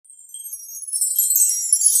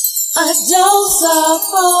A dose of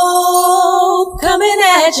hope coming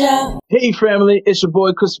at ya. Hey family, it's your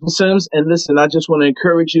boy Christopher Sims, and listen, I just want to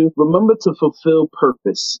encourage you, remember to fulfill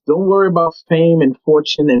purpose. Don't worry about fame and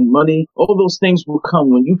fortune and money. All those things will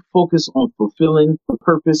come when you focus on fulfilling the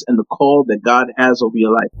purpose and the call that God has over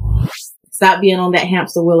your life. Stop being on that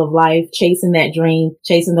hamster wheel of life, chasing that dream,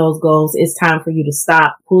 chasing those goals. It's time for you to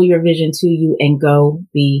stop, pull your vision to you, and go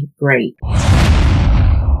be great.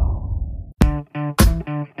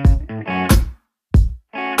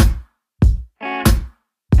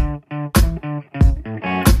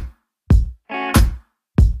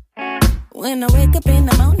 When I wake up in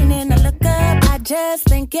the morning and I look up, I just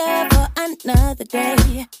thank you for another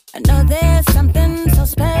day. I know there's something so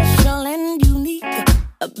special and unique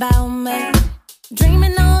about me.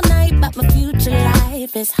 Dreaming all night about my future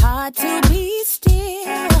life, it's hard to be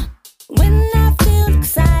still. When I feel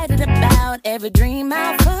excited about every dream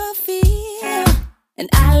I fulfill. And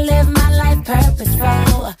I live my life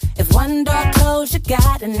purposeful. If one door closed, you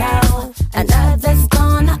gotta know another's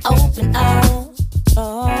gonna open up.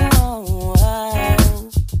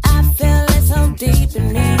 I feel it so deep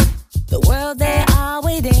in me. The world, they are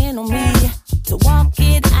waiting on me to walk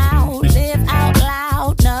it out, live out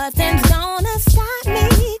loud. Nothing's gonna stop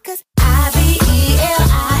me, 'cause I-B-E-L-I-E-V.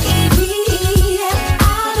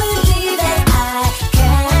 I believe that I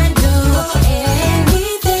can do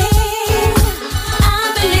anything. I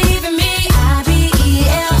believe in me. I-B-E-L-I-E-V.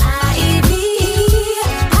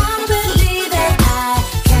 I believe that I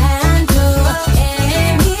can do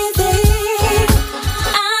anything.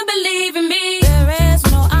 I believe in me. There is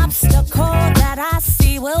no obstacle that I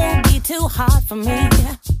see will be too hard for me.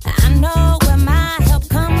 I know where my help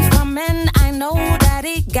comes from, and I know that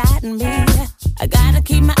it got me. I gotta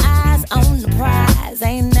keep my eyes on the prize.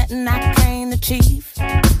 Ain't nothing I can't achieve.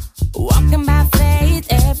 Walking by faith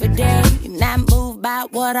every day, not moved by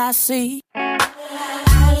what I see.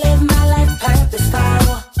 I live my life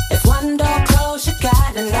purposeful. If one door closed, you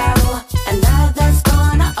gotta know another's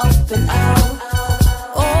gonna open up.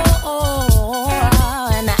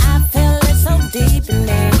 And I feel it so deep in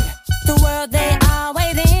me. The world, they are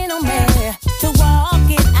waiting on me to walk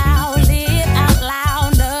it out, live out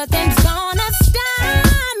loud. Nothing's gonna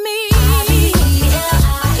stop me. I-B-E-L-I-E-V.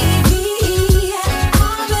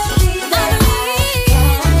 I believe that I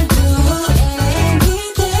can do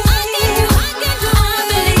anything. I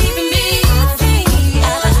believe in me.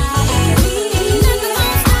 I-B-E-L-I-E-V. Nothing's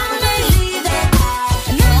gonna stop me. I believe that I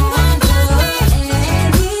can do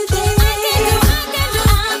anything.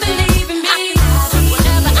 I believe in me.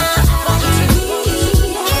 Whatever I want to be.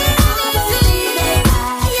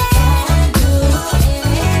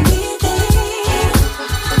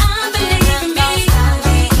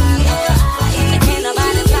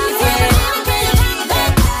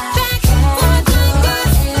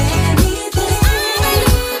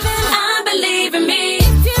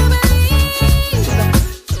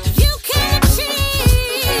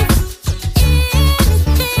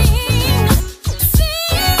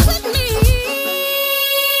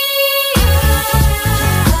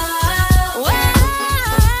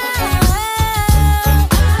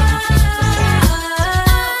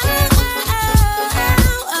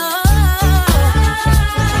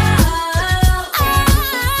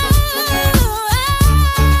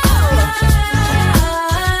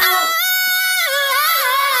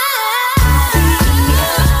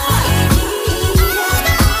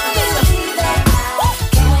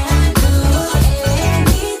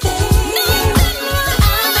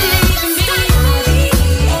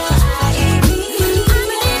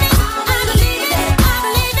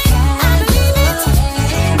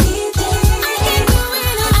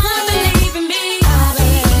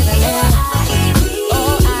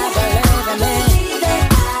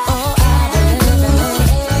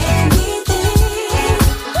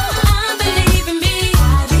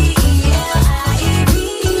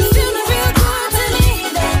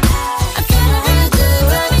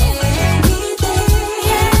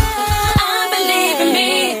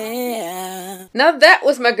 Now that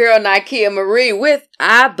was my girl Nikia Marie with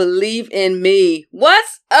I Believe in Me.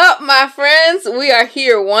 What's up, my friends? We are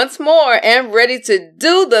here once more and ready to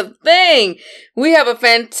do the thing. We have a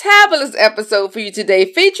fantabulous episode for you today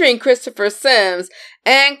featuring Christopher Sims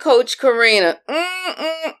and Coach Karena.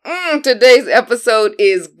 Today's episode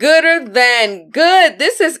is gooder than good.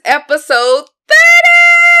 This is episode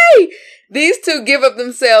 30! These two give up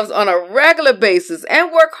themselves on a regular basis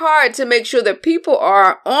and work hard to make sure that people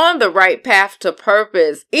are on the right path to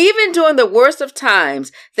purpose. Even during the worst of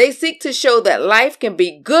times, they seek to show that life can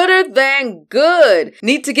be gooder than good.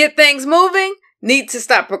 Need to get things moving? Need to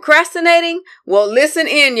stop procrastinating? Well, listen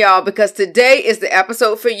in, y'all, because today is the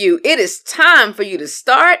episode for you. It is time for you to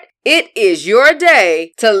start. It is your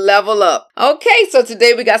day to level up. Okay, so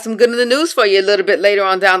today we got some good in the news for you a little bit later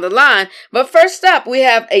on down the line. But first up, we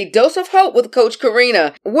have a dose of hope with Coach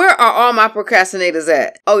Karena. Where are all my procrastinators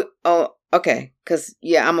at? Oh, okay. Because,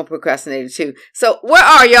 yeah, I'm a procrastinator too. So where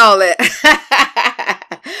are y'all at?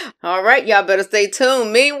 All right, y'all better stay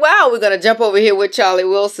tuned. Meanwhile, we're going to jump over here with Charlie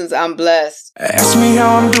Wilson's I'm Blessed. Ask me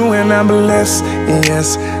how I'm doing, I'm blessed,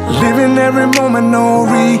 yes. Living every moment, no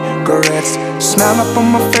regrets. Smile up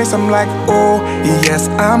on my face, I'm like, oh, yes,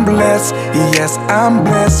 I'm blessed, yes, I'm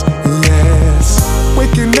blessed, yes.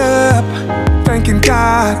 Waking up, thanking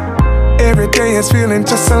God. Every day is feeling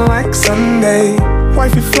just like Sunday.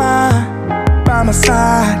 Wifey fly by my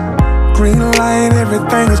side. Green light,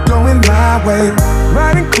 everything is going my way.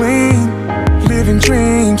 Riding clean, living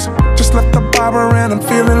dreams. Just left the barber and I'm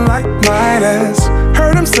feeling like Midas.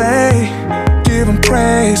 Heard him say, give him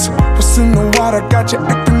praise. What's in the water got you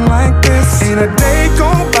acting like this? Ain't a day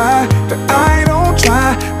go by that I don't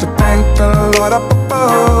try to thank the Lord up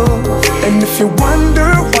above. And if you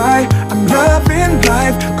wonder why I'm loving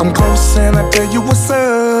life, come close and I tell you what's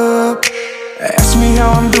up. Ask me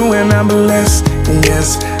how I'm doing, I'm blessed,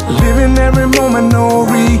 yes. Living every moment, no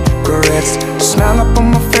regrets. Smile up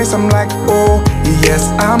on my face, I'm like, oh, yes,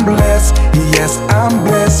 I'm blessed, yes, I'm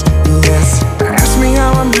blessed, yes. Ask me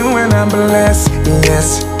how I'm doing, I'm blessed,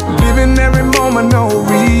 yes. Living every moment, no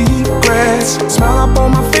regrets. Smile up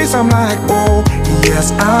on my face, I'm like, oh,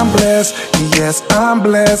 yes, I'm blessed, yes, I'm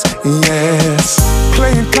blessed, yes.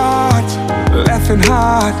 Playing cards, laughing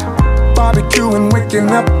hard, barbecuing, waking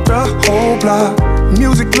up the whole block.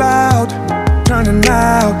 Music loud, turning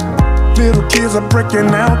out. Little kids are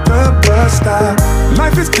breaking out the bus stop.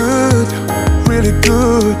 Life is good, really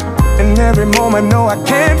good. And every moment, no, I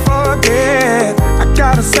can't forget. I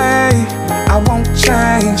gotta say, I won't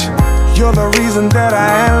change. You're the reason that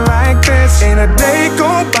I am like this. Ain't a day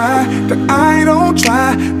go by that I don't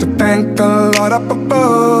try to thank the Lord up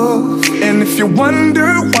above. And if you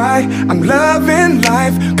wonder why I'm loving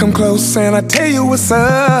life, come close and I tell you what's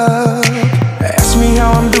up. Ask me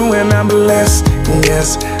how I'm doing, I'm blessed,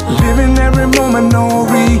 yes. Living every moment, no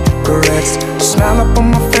regrets. Smile up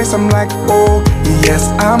on my face, I'm like, oh, yes,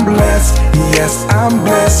 I'm blessed, yes, I'm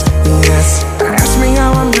blessed, yes. Ask me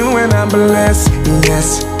how I'm doing, I'm blessed,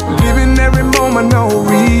 yes. Living every moment, no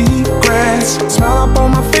regrets. Smile up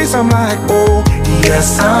on my face, I'm like, oh,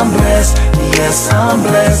 yes, I'm blessed, yes, I'm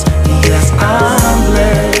blessed, yes, I'm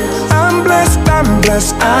blessed. I'm blessed, I'm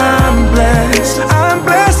blessed, I'm blessed. I'm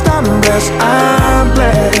blessed, I'm blessed, I'm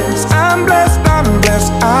blessed. I'm blessed, I'm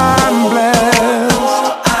blessed, I'm blessed.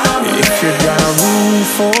 If you got a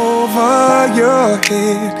roof over your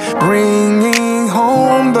head, bringing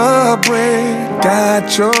home the bread,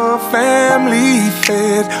 got your family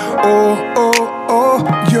fed, oh, oh, oh,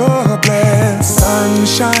 you're blessed.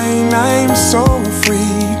 Sunshine, I'm so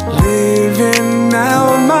free, living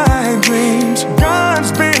out my dreams.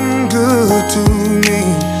 God's been good to me.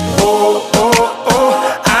 Oh, oh,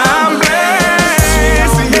 oh, I'm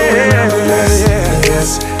blessed,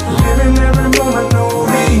 yes. Living every moment, no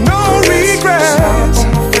regrets. Smile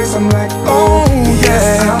on my face, I'm like, oh,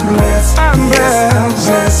 yeah. I'm blessed, I'm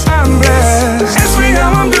blessed, I'm blessed. Ask me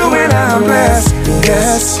how I'm doing, I'm blessed,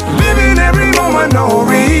 yes. Living every moment, no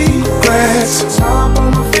regrets. Smile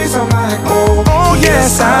on my face, I'm like, oh, oh,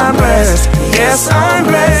 yes, I'm blessed, yes, I'm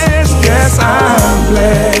blessed, yes, I'm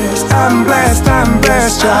blessed. I'm blessed, I'm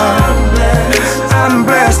blessed, I'm blessed. I'm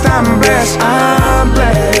blessed, I'm blessed, I'm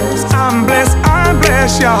blessed. I'm blessed, I'm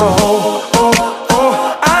blessed, y'all. Oh,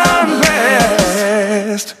 oh, I'm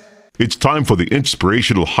blessed. It's time for the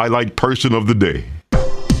inspirational highlight person of the day.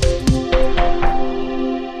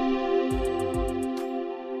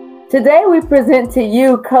 Today we present to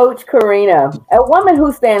you Coach Karena, a woman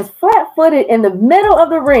who stands flat-footed in the middle of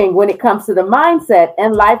the ring when it comes to the mindset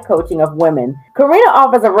and life coaching of women. Karena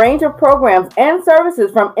offers a range of programs and services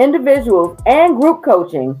from individuals and group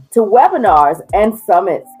coaching to webinars and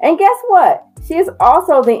summits. And guess what? She is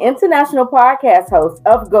also the international podcast host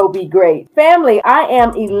of Go Be Great. Family, I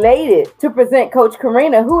am elated to present Coach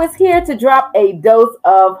Karena, who is here to drop a dose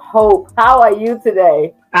of hope. How are you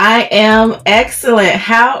today? I am excellent.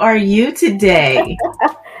 How are you today?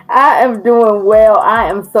 I am doing well. I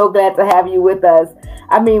am so glad to have you with us.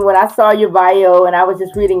 I mean, when I saw your bio and I was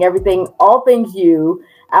just reading everything, all things you,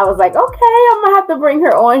 I was like, okay, I'm going to have to bring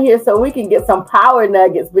her on here so we can get some power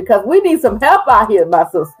nuggets because we need some help out here, my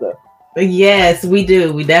sister. Yes, we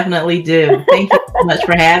do. We definitely do. Thank you so much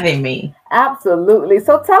for having me. Absolutely.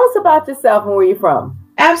 So tell us about yourself and where you're from.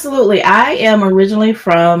 Absolutely. I am originally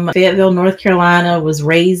from Fayetteville, North Carolina, was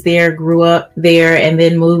raised there, grew up there, and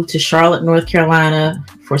then moved to Charlotte, North Carolina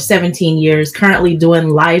for 17 years. Currently doing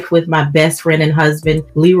life with my best friend and husband,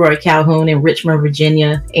 Leroy Calhoun, in Richmond,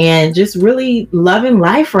 Virginia, and just really loving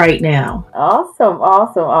life right now. Awesome,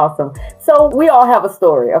 awesome, awesome. So we all have a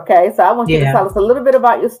story, okay? So I want you to tell us a little bit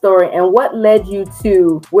about your story and what led you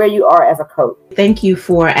to where you are as a coach. Thank you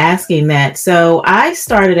for asking that. So I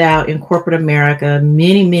started out in corporate America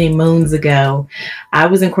many, many moons ago. I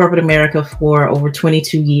was in corporate America for over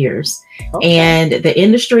 22 years. Okay. And the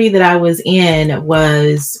industry that I was in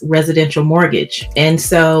was residential mortgage. And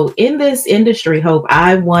so in this industry, Hope,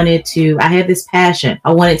 I had this passion.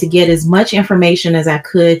 I wanted to get as much information as I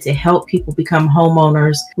could to help people become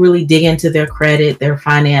homeowners, really dig into their credit, their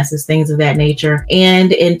finances, things of that nature.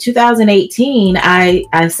 And in 2018,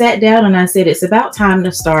 I sat down and I said, it's about time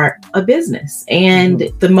to start a business.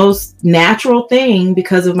 And the most natural thing,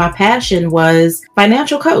 because of my passion, was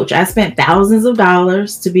financial coach. I spent thousands of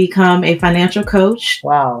dollars to become a financial coach.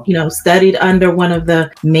 Wow. Studied under one of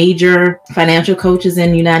the major financial coaches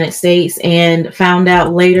in the United States and found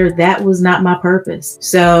out later that was not my purpose.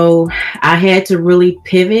 So I had to really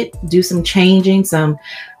pivot, do some changing, some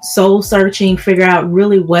soul searching, figure out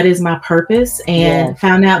really what is my purpose, and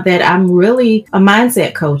found out that I'm really a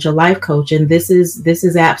mindset coach, a life coach. And this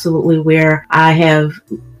is absolutely where I have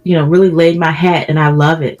really laid my hat, and I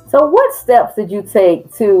love it. So what steps did you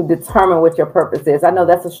take to determine what your purpose is? I know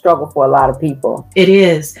that's a struggle for a lot of people. It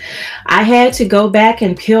is. I had to go back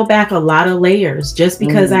and peel back a lot of layers. Just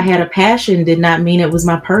because I had a passion did not mean it was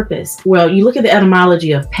my purpose. Well, you look at the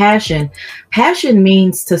etymology of passion. Passion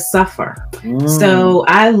means to suffer. So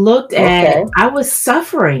I looked at, I was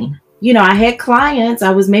suffering. I had clients, I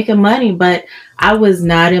was making money, but I was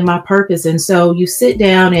not in my purpose. And so you sit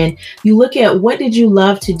down and you look at, what did you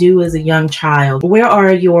love to do as a young child? Where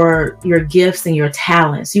are your gifts and your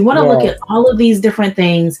talents? You want to look at all of these different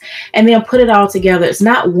things and then put it all together. It's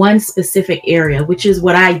not one specific area, which is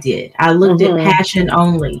what I did. I looked at passion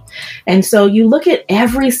only. And so you look at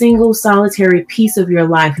every single solitary piece of your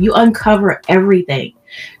life. You uncover everything.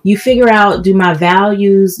 You figure out, do my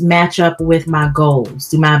values match up with my goals?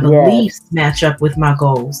 Do my beliefs match up with my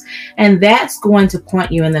goals? And that's going to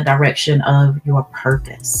point you in the direction of your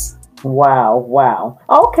purpose. Wow. Wow.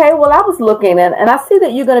 Okay. Well, I was looking and I see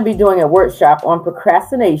that you're going to be doing a workshop on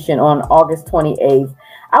procrastination on August 28th.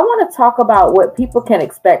 I want to talk about what people can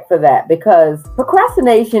expect for that, because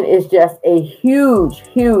procrastination is just a huge,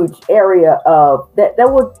 huge area of that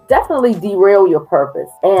will definitely derail your purpose.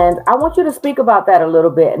 And I want you to speak about that a little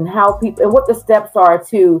bit and how people and what the steps are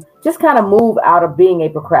to just kind of move out of being a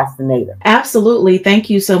procrastinator. Absolutely. Thank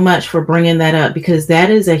you so much for bringing that up, because that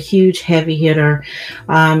is a huge heavy hitter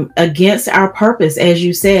against our purpose, as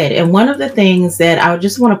you said. And one of the things that I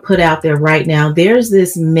just want to put out there right now, there's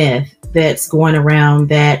this myth that's going around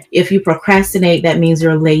that if you procrastinate, that means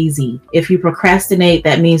you're lazy. If you procrastinate,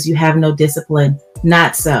 that means you have no discipline.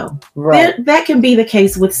 Not so. Right. That can be the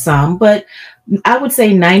case with some, but I would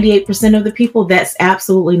say 98% of the people, that's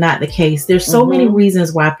absolutely not the case. There's so many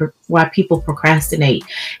reasons why people procrastinate.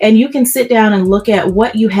 And you can sit down and look at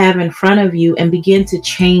what you have in front of you and begin to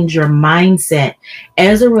change your mindset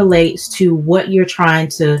as it relates to what you're trying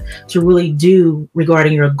to really do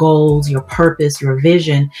regarding your goals, your purpose, your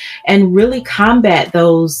vision, and really combat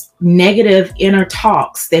those negative inner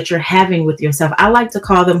talks that you're having with yourself. I like to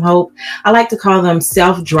call them, Hope, I like to call them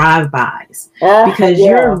self-drive-bys, because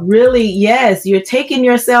you're really, you're taking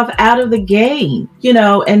yourself out of the game,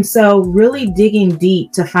 and so really digging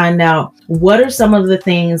deep to find out what are some of the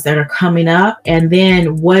things that are coming up, and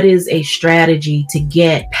then what is a strategy to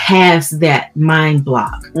get past that mind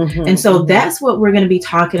block. And so that's what we're going to be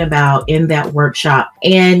talking about in that workshop.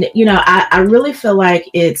 And, I really feel like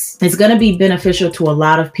it's going to be beneficial to a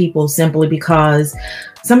lot of people, simply because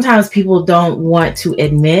sometimes people don't want to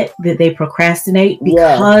admit that they procrastinate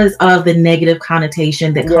because of the negative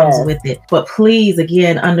connotation that comes with it. But please,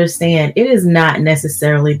 again, understand, it is not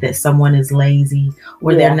necessarily that someone is lazy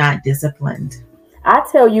or they're not disciplined. I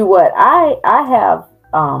tell you what, I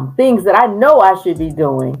have things that I know I should be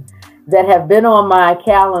doing that have been on my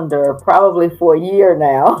calendar probably for a year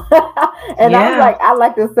now. And I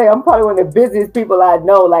like to say I'm probably one of the busiest people I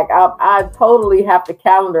know. Like I totally have to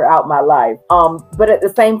calendar out my life. But at the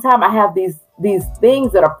same time, I have these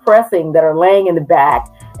things that are pressing, that are laying in the back.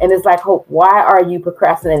 And it's like, Hope, why are you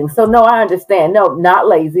procrastinating? So no, I understand. No, not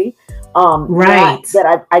lazy. Not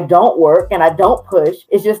that I don't work and I don't push.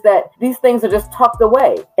 It's just that these things are just tucked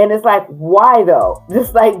away. And it's like, why though?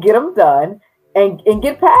 Just like get them done and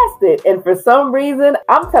get past it. And for some reason,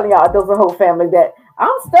 I'm telling y'all, there's a whole family that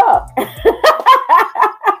I'm stuck.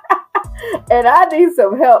 And I need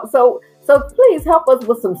some help. So please help us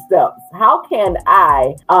with some steps. How can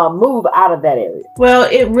I move out of that area? Well,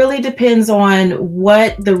 it really depends on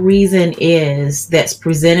what the reason is that's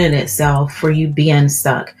presenting itself for you being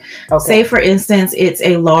stuck. Okay. Say, for instance, it's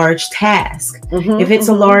a large task. If it's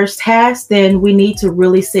a large task, then we need to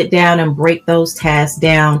really sit down and break those tasks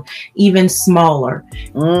down even smaller.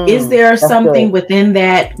 Is there something within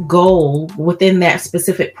that goal, within that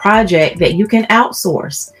specific project that you can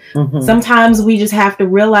outsource? Sometimes we just have to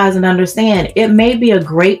realize and understand it may be a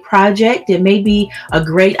great project, it may be a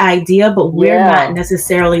great idea, but we're not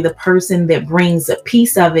necessarily the person that brings a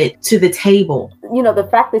piece of it to the table. You know, the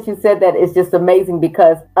fact that you said that is just amazing,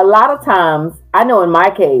 because a lot of times, I know in my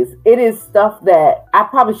case, it is stuff that I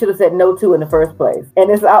probably should have said no to in the first place.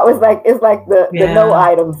 And it's always like, the no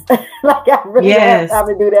items. Like, I really don't have time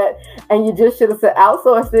to do that. And you just should have said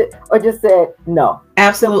outsourced it, or just said no.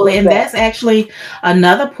 Absolutely. And that's actually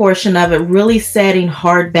another portion of it, really setting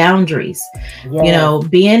hard boundaries. You know,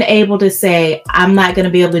 being able to say, I'm not going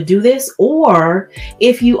to be able to do this. Or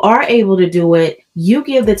if you are able to do it, you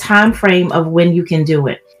give the time frame of when you can do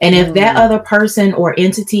it. And if that other person or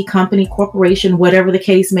entity, company, corporation, whatever the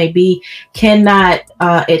case may be, cannot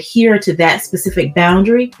adhere to that specific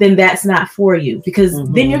boundary, then that's not for you, because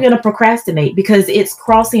then you're going to procrastinate, because it's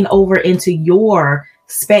crossing over into your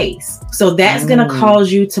space. So that's going to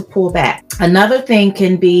cause you to pull back. Another thing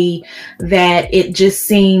can be that it just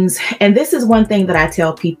seems, and this is one thing that I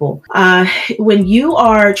tell people, when you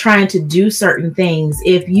are trying to do certain things,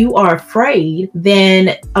 if you are afraid,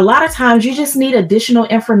 then a lot of times you just need additional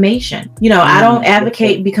information. You know, I don't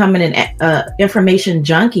advocate becoming an information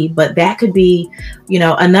junkie, but that could be, you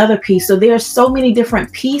know, another piece. So there are so many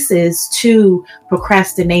different pieces to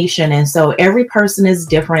procrastination. And so every person is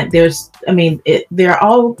different. They're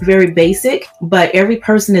all very basic, but every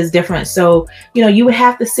person is different. So, you know, you would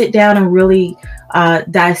have to sit down and really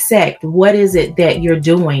dissect what is it that you're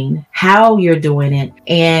doing, how you're doing it,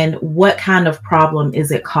 and what kind of problem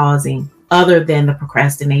is it causing other than the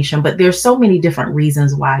procrastination. But there's so many different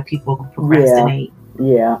reasons why people procrastinate.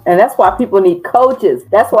 Yeah. And that's why people need coaches.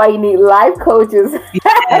 That's why you need life coaches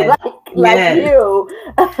like you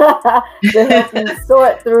to help you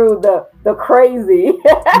sort through the crazy in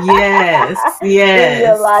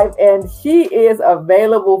your life. And she is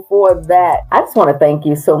available for that. I just want to thank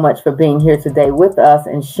you so much for being here today with us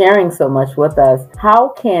and sharing so much with us. How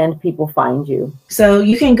can people find you? So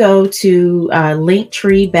you can go to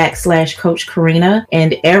Linktree/Coach Karena,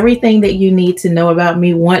 and everything that you need to know about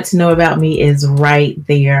me, want to know about me, is right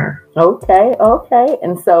there. Okay.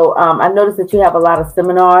 And so I noticed that you have a lot of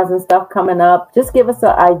seminars and stuff coming up. Just give us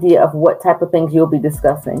an idea of what type of things you'll be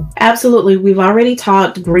discussing. Absolutely. We've already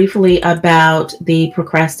talked briefly about the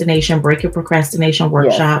Break Your Procrastination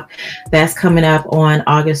workshop. That's coming up on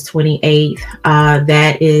August 28th.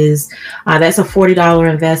 That's a $40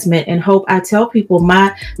 investment. And Hope, I tell people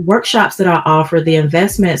my workshops that I offer, the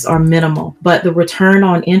investments are minimal, but the return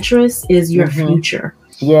on interest is your future.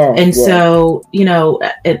 So, you know,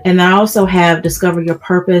 and I also have Discover Your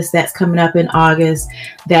Purpose that's coming up in August.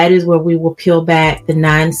 That is where we will peel back the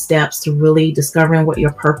 9 steps to really discovering what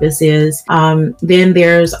your purpose is. Then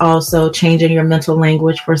there's also Changing Your Mental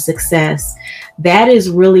Language for Success. That is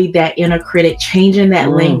really that inner critic, changing that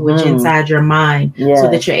language inside your mind so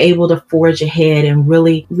that you're able to forge ahead and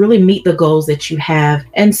really, really meet the goals that you have.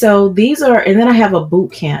 And so and then I have a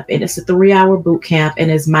boot camp, and it's a 3-hour boot camp,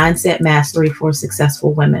 and it's Mindset Mastery for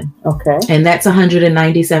Successful Women. Okay. And that's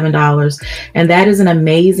 $197. And that is an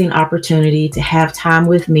amazing opportunity to have time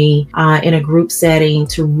with me in a group setting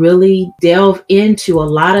to really delve into a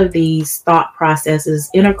lot of these thought processes,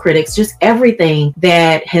 inner critics, just everything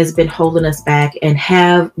that has been holding us back, and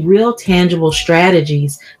have real tangible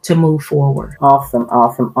strategies to move forward.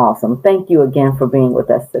 Awesome. Thank you again for being with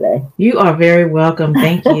us today. You are very welcome.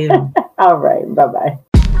 Thank you. All right. Bye-bye.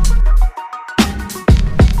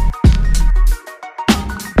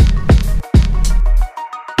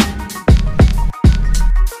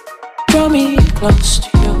 Draw me close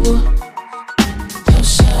to you,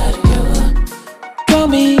 closer to you. Draw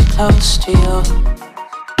me close to you,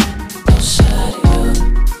 closer to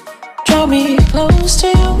you. Draw me close to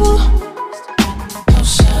you,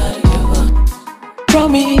 closer to you. Draw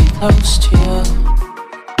me close to you,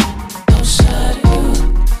 closer to you.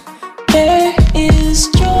 There is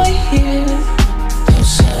joy here,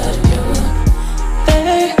 closer to you.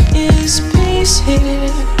 There is peace here,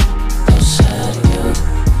 closer to you.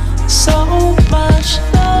 So much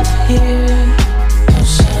love here,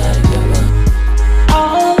 closer to you.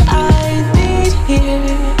 All I need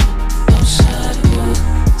here, closer to you.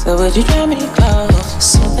 So would you draw me close?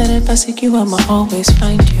 I seek you, I'ma always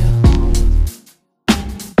find you.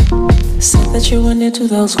 Said that you were near to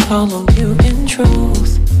those who call on you in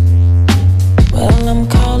truth. Well, I'm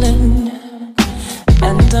calling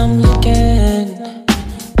and I'm looking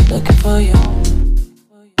for you.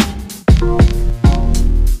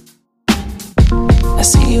 I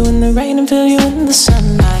see you in the rain and feel you in the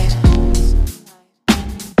sunlight.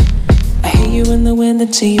 I hear you in the wind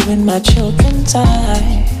and see you in my children's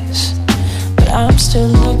eyes. But I'm still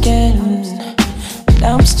looking and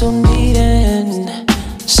I'm still needing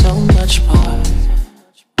so much more.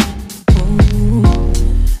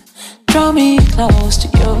 Draw me close to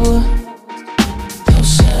you,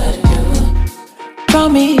 closer to you. Draw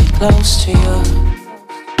me close to you,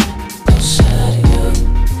 closer to you.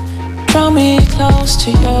 Draw me close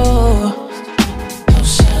to you,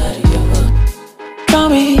 closer to you. Draw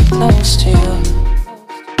me close to you,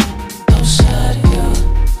 closer to you.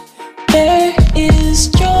 There is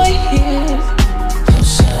joy here,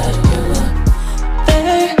 closer to you.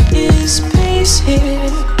 There is peace here,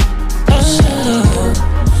 closer to you.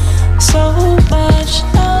 So much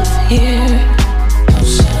love here,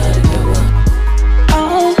 closer to you.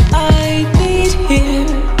 All I need here,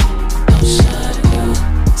 closer to you.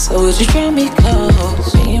 So would you draw me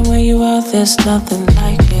close? Being where you are, there's nothing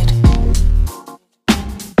like it.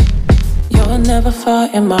 You're never far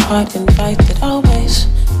in my heart, invited always.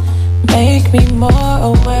 Make me more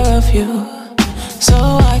aware of you, so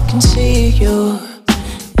I can see you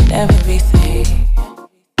in everything.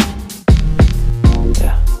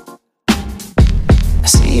 Yeah. I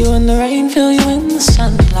see you in the rain, feel you in the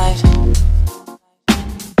sunlight.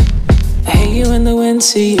 I hear you in the wind,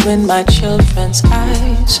 see you in my children's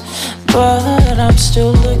eyes. But I'm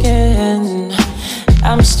still looking,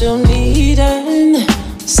 I'm still needing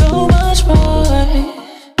so much more.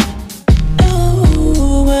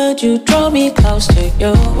 Oh, would you draw me close to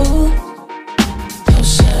you,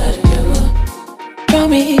 closer to you. Draw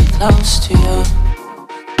me close to you,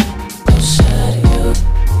 closer to you.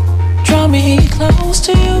 Draw me close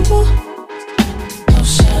to you,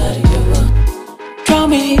 closer to you. Draw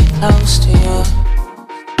me close to you,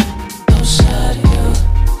 closer to you.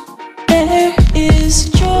 There is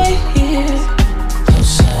joy here,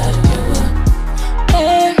 closer to you.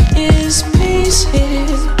 There is peace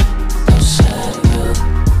here, closer to you.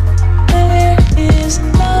 There is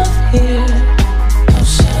love here,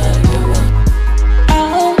 closer to you.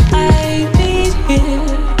 All I need here,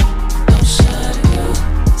 closer to you.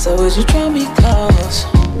 So would you draw me close?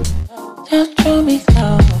 Just draw me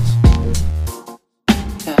close.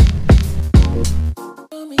 Yeah.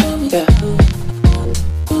 Yeah.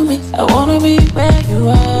 I wanna be where you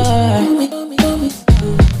are.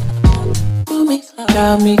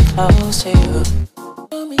 Draw me close to you.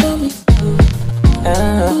 Draw me close to you.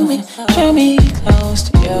 Yeah. Draw me close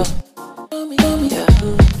to you.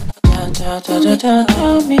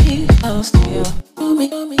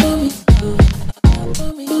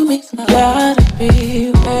 Gotta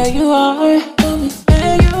be where you are, where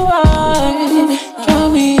you are. Draw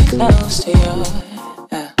me close to you.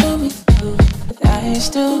 Yeah. I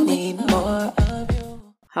still need more of you.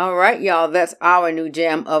 All right, y'all, that's our new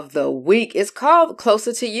jam of the week. It's called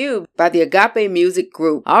Closer to You by the Agape Music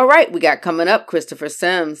Group. All right, we got coming up Christopher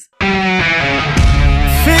Sims. Fix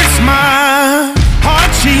my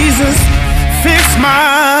heart, Jesus. Fix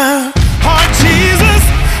my heart, Jesus.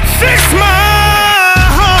 Fix my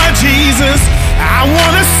heart, Jesus. I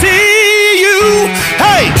wanna see you.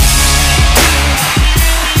 Hey!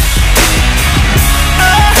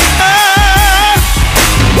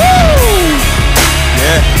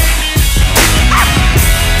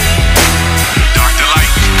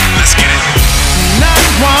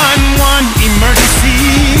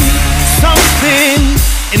 Emergency, something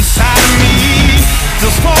inside of me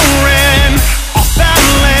feels foreign, off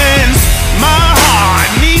balance. My heart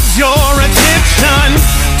needs your attention.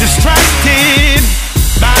 Distracted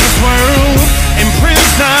by this world, in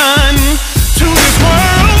prison to this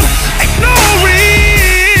world,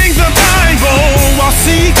 ignoring the Bible while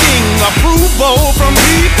seeking approval from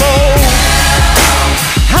people.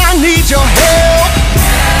 I need your help.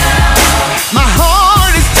 My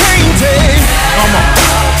heart is tainted. Come on.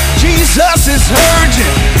 Jesus is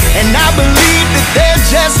urgent, and I believe that there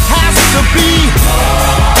just has to be.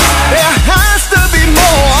 There has to be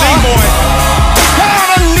more. Sing, boy. God,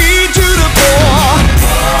 I need you to pour.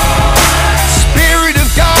 Spirit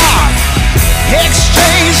of God,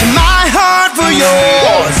 exchange my heart for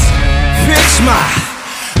yours. Fix my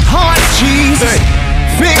heart, Jesus.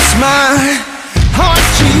 Fix my heart,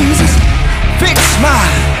 Jesus. Fix my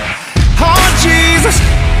heart, Jesus.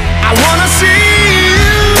 I wanna see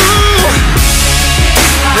you.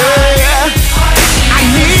 Yeah.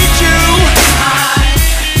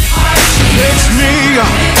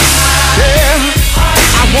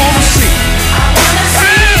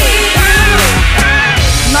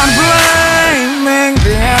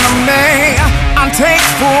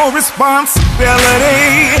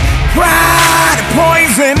 responsibility. Pride and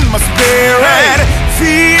poison my spirit.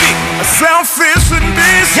 Feeding a selfish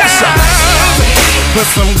ambition. Yes, sir. Put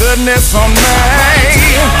some goodness on me,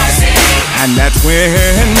 and that's when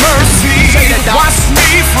mercy wash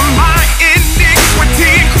me from my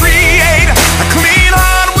iniquity and create a clean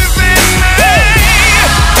heart within me.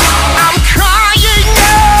 I'm crying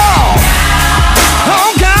out,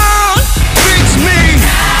 oh God, fix me.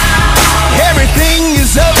 Everything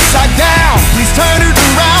is upside down. Please turn it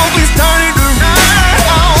around, please turn it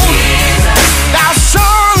around. Thou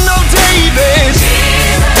son of David,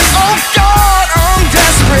 oh God, I'm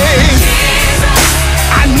desperate.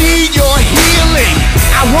 I need your healing.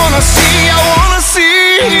 I wanna see, I wanna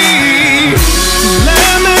see.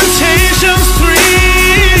 Lamentations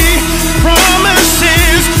 3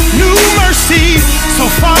 promises new mercy. So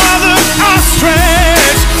Father, I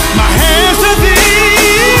stretch my hands to thee.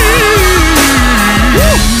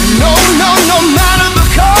 No, no, no matter the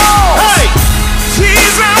cost. Hey,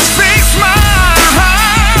 Jesus, fix my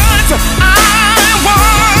heart. I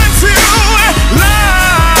want to love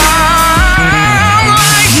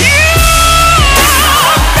like you.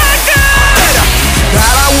 That good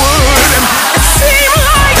that I would. It seemed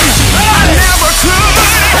like I never could.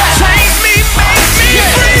 Change me, make me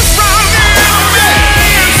free from the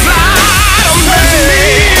inside of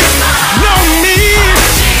me. Know me,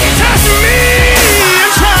 touch me,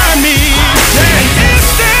 and try me. And if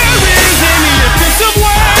there is any offensive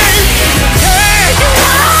way, hey,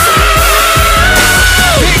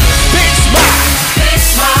 fix my heart cheek. Fix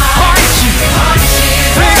my heart cheek.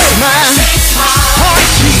 Fix my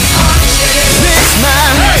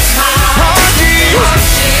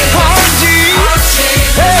heart cheek.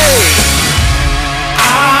 Hey,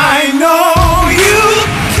 I know you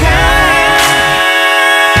can.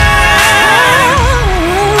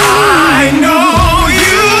 I know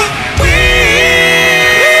you will.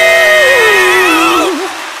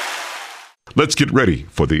 Let's get ready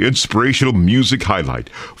for the inspirational music highlight,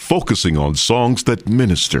 focusing on songs that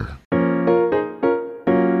minister.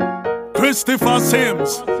 Christopher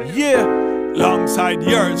Sims, yeah, alongside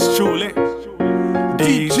yours truly,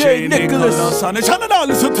 DJ Nicholas, and channel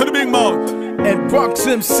listen to the big mouth, and Brox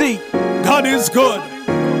MC. God is good,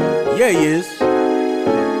 yeah, he is.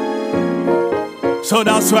 So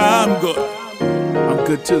that's why I'm good. I'm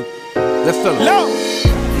good too. Let's tell him. No.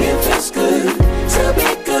 It feels good to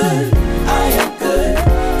be good. I am good,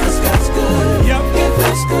 'cause God's good. Yep. It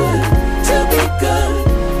feels good to be good.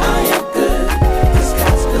 I am good, 'cause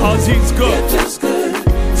God's good. 'Cause he's good. It feels good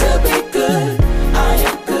to be good. I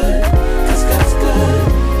am good, 'cause God's good.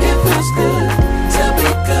 It feels good to be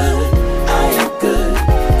good. I am good,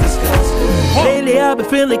 'cause God's good. Lately I've been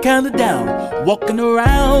feeling kinda down, walking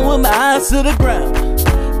around with my eyes to the ground.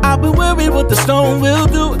 I've been worried what the storm will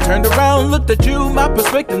do. Turned around, looked at you, my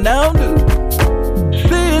perspective now new.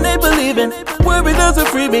 Seeing ain't believing, worry doesn't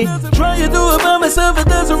free me. Trying to do it by myself, it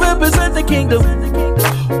doesn't represent the kingdom.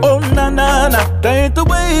 Oh nah nah nah, that ain't the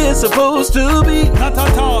way it's supposed to be. Not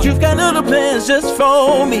at all. You've got other plans just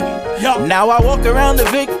for me. Yeah. Now I walk around the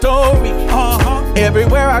victory.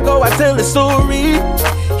 Everywhere I go I tell a story.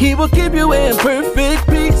 He will keep you in perfect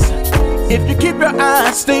peace. If you keep your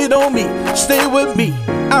eyes stayed on me, stay with me.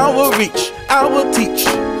 I will reach, I will teach,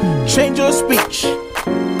 change your speech.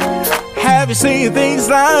 Have you seen things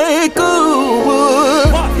like ooh,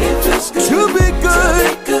 to be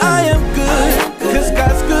good, I am good, 'cause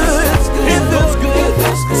God's good. It feels good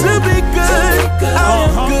to be good, I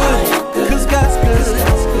am good, 'cause God's good.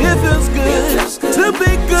 It feels good to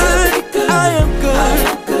be good, I am good,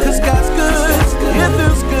 'cause God's good. It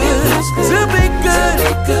feels good to be good,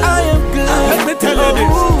 I am good. Let me tell you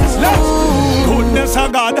this. Goodness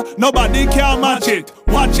of God, nobody can match it.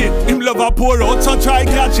 Watch it, him love a pour out, so try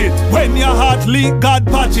catch it. When your heart leak, God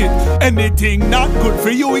patch it. Anything not good for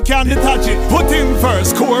you, we can't detach it. Put him first,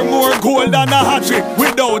 score more gold than a hat-trick.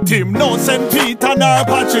 Without him, no St. Peter nor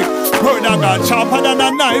Patrick. Word of God sharper than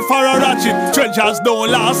a knife or a ratchet. Treasures don't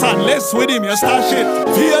last unless with him you stash it.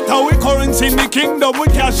 Theater we currency in the kingdom, we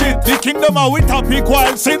cash it. The kingdom are we topic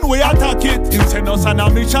while sin we attack it. Him send us on a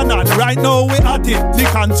mission and right now we at it. The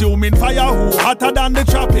consuming fire who hotter than the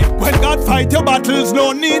traffic. When God fight your battles,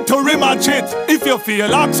 no need to rematch it. If you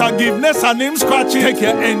feel ask forgiveness and him scratch it, take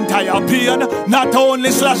your entire pain, not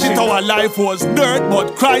only slash it. Our life was dirt,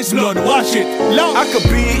 but Christ's blood wash it. Love. I could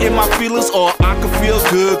be in my feelings or I could feel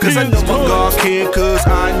good, 'cause I know my God can, 'cause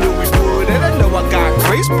I knew we would. And I know I got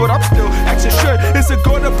grace, but I'm still acting should. Is it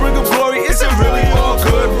gonna bring him glory? Is it really all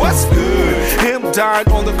good? What's good? Him dying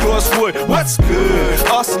on the cross wood. What's good?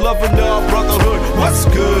 Us loving our brotherhood. What's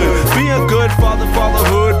good? Being good,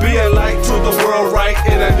 fatherhood. Being light to the world, right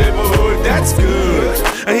in a neighborhood. That's good.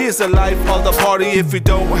 And here's the life of the party. If you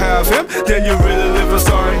don't have him, then you really living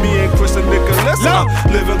sorry. Me and Chris and Nicholas,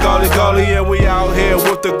 living golly, and we out here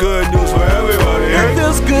with the good news for everybody. It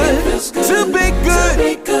feels good to be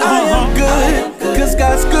good. I am good, cause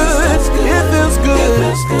God's good. It feels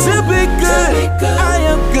good to be good. I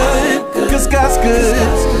am good, cause God's good.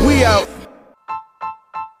 We out.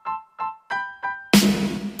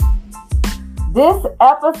 This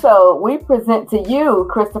episode, we present to you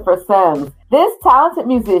Christopher Sims. This talented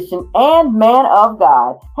musician and man of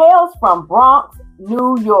God hails from Bronx,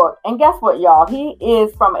 New York. And guess what, y'all? He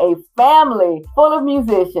is from a family full of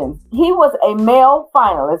musicians. He was a male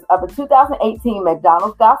finalist of the 2018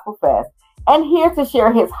 McDonald's Gospel Fest and here to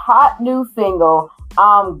share his hot new single,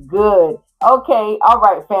 I'm Good. Okay, all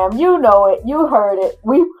right, fam. You know it. You heard it.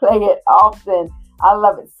 We play it often. I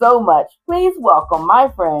love it so much. Please welcome my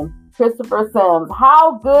friend, Christopher Sims.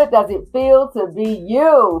 How good does it feel to be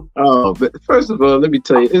you? Oh, but first of all, let me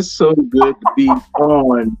tell you, it's so good to be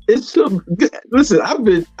on. It's so good. Listen, I've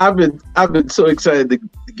been so excited to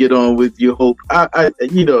get on with you, Hope. I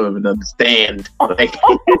you don't even understand. Like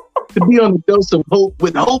to be on the dose of hope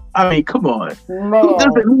with hope. I mean, come on, man. Who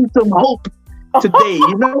doesn't need some hope today?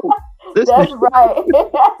 You know. That's right.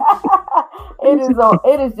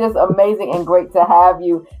 It is just amazing and great to have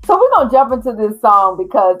you. So we're going to jump into this song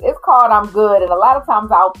because it's called I'm Good. And a lot of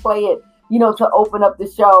times I'll play it, to open up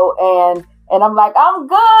the show. And I'm like, I'm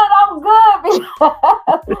good.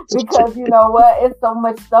 Because you know what? It's so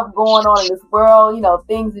much stuff going on in this world.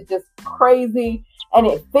 Things are just crazy. And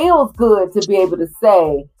it feels good to be able to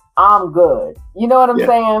say, I'm good. You know what I'm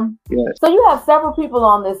saying? Yes. So you have several people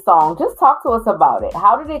on this song. Just talk to us about it.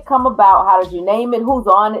 How did it come about? How did you name it? Who's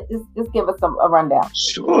on it? Just give us a rundown.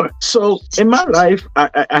 Sure. So in my life,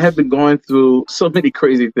 I have been going through so many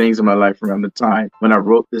crazy things in my life around the time when I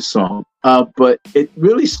wrote this song. But it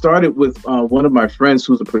really started with one of my friends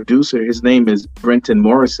who's a producer. His name is Brenton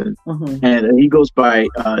Morrison. Mm-hmm. And he goes by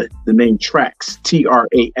the name Trax,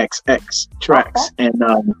 Traxx, Trax. Okay. And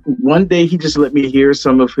one day he just let me hear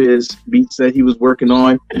some of his beats that he was working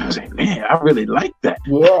on. And I was like, man, I really like that.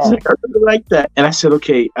 Yeah. I really like that. And I said,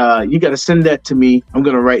 okay, you got to send that to me. I'm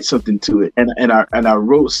going to write something to it. And I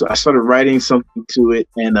started writing something to it.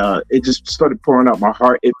 And it just started pouring out my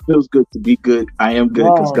heart. It feels good to be good. I am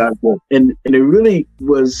good because God's good. And it really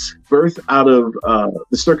was birthed out of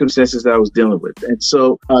the circumstances that I was dealing with. And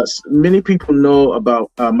so many people know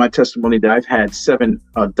about my testimony that I've had 7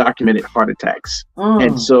 documented heart attacks.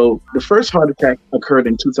 And so the first heart attack occurred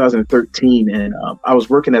in 2013. And I was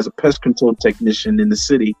working as a pest control technician in the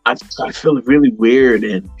city. I started feeling really weird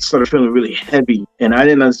and started feeling really heavy. And I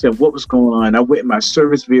didn't understand what was going on. I went in my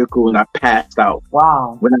service vehicle and I passed out.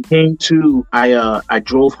 Wow. When I came to, I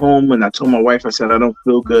drove home and I told my wife, I said, I don't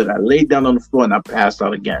feel good. I laid down on the floor and I passed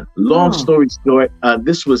out again. Long story short,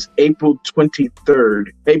 this was April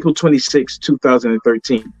 26,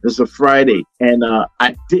 2013. It was a Friday. And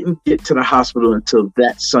I didn't get to the hospital until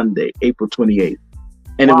that Sunday, April 28th.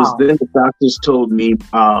 And it was then the doctors told me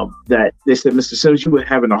that they said, Mr. Sims, you were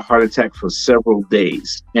having a heart attack for several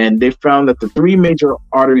days. And they found that the 3 major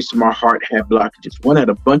arteries to my heart had blockages. One had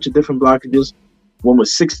a bunch of different blockages. One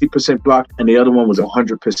was 60% blocked and the other one was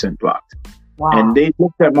 100% blocked. Wow. And they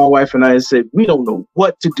looked at my wife and I and said, we don't know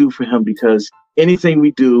what to do for him because anything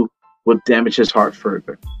we do will damage his heart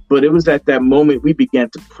further. But it was at that moment we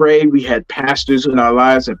began to pray. We had pastors in our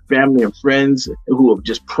lives and family and friends who were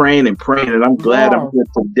just praying and praying. And I'm glad I'm here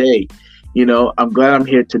today. I'm glad I'm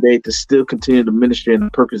here today to still continue the ministry and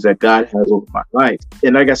the purpose that God has over my life.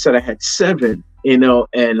 And like I said, I had 7, and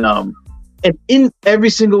in every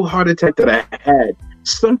single heart attack that I had,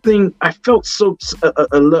 I felt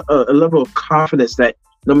a level of confidence that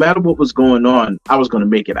no matter what was going on, I was going to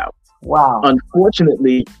make it out. Wow.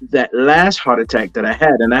 Unfortunately, that last heart attack that I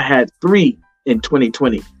had, and I had 3 in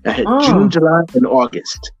 2020. I had June, July, and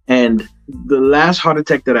August. And the last heart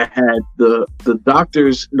attack that I had, the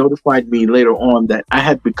doctors notified me later on that I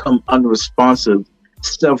had become unresponsive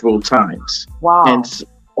several times. Wow.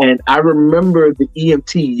 And I remember the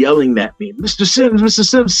EMT yelling at me, Mr. Sims,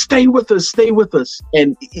 stay with us.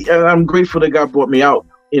 And I'm grateful that God brought me out.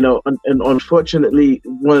 And unfortunately,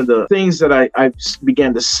 one of the things that I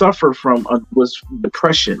began to suffer from was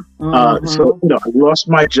depression. So, I lost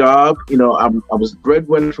my job. I was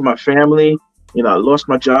breadwinner for my family. I lost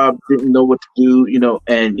my job, didn't know what to do,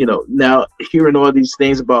 and, now hearing all these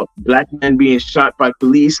things about black men being shot by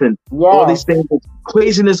police and all these things,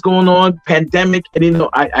 craziness going on, pandemic. And,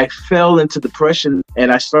 I fell into depression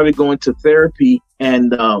and I started going to therapy.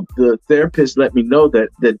 And the therapist let me know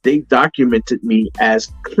that they documented me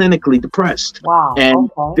as clinically depressed. Wow. And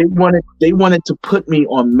they wanted to put me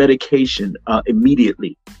on medication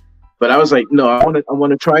immediately. But I was like, no, I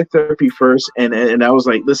want to try therapy first. And I was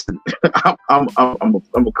like, listen, I'm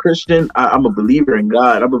a Christian. I'm a believer in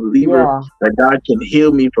God. I'm a believer that God can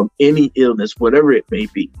heal me from any illness, whatever it may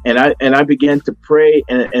be. And I began to pray,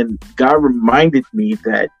 and God reminded me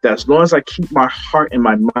that as long as I keep my heart and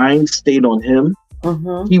my mind stayed on Him,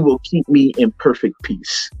 He will keep me in perfect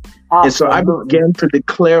peace. Absolutely. And so I began to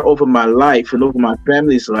declare over my life and over my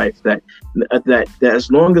family's life that as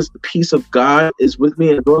long as the peace of God is with me,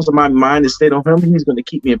 and as long as my mind is stayed on Him, He's going to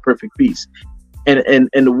keep me in perfect peace. And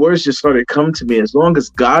the words just started coming to me. As long as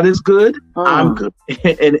God is good, I'm good.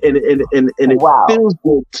 And it feels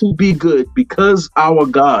good to be good because our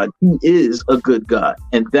God, He is a good God.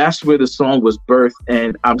 And that's where the song was birthed.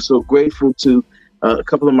 And I'm so grateful to a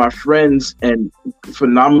couple of my friends and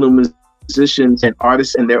phenomenal musicians and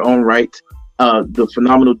artists in their own right. The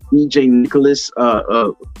phenomenal DJ Nicholas,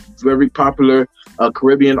 very popular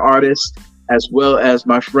Caribbean artist, as well as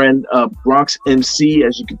my friend Bronx MC.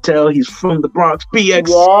 As you can tell, he's from the Bronx, BX.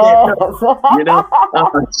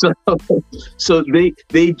 Yes. So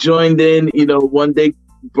they joined in. One day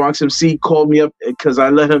Bronx MC called me up because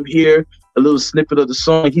I let him hear a little snippet of the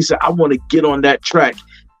song. He said, "I want to get on that track."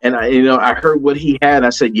 And I heard what he had. I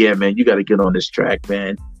said, "Yeah, man, you got to get on this track,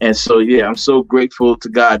 man." And so, I'm so grateful to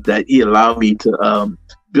God that He allowed me to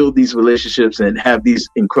build these relationships and have these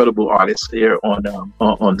incredible artists here on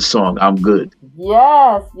the song "I'm Good."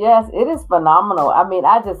 Yes, it is phenomenal. I mean,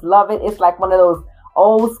 I just love it. It's like one of those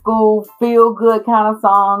old school feel good kind of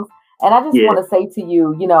songs. And I just want to say to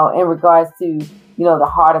you, in regards to the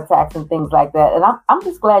heart attacks and things like that. And I'm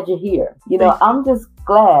just glad you're here. I'm just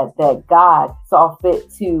glad that God saw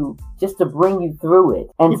fit to bring you through it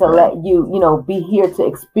and to let you, be here to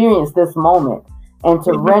experience this moment and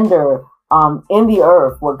to render in the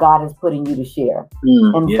earth what God is putting you to share.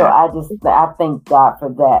 So I thank God for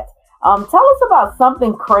that. Tell us about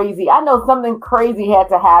something crazy. I know something crazy had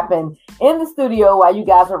to happen in the studio while you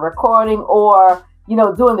guys are recording or,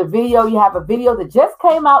 doing the video. You have a video that just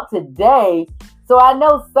came out today. So I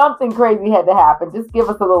know something crazy had to happen. Just give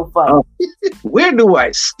us a little fun. Where do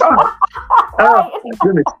I start? My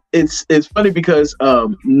goodness. It's funny because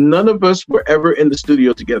none of us were ever in the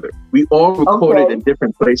studio together. We all recorded in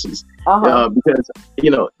different places because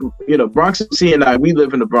Bronx MC and I, we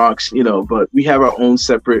live in the Bronx, but we have our own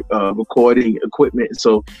separate recording equipment.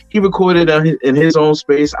 So he recorded in his own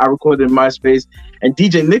space. I recorded in my space, and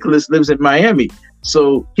DJ Nicholas lives in Miami.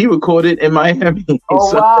 So he recorded in Miami.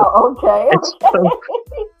 Wow. Okay.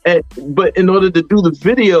 But in order to do the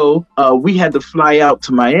video, we had to fly out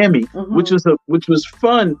to Miami, which was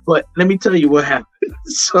fun. But let me tell you what happened.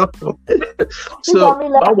 So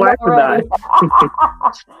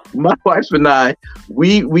my wife and I,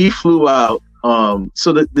 we flew out.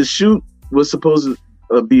 So the shoot was supposed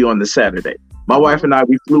to be on the Saturday. My wife and I,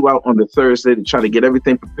 we flew out on the Thursday to try to get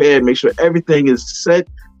everything prepared, make sure everything is set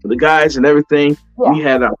for the guys and everything. We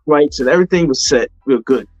had our flights and everything was set real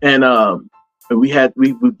good. And we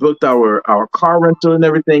booked our car rental and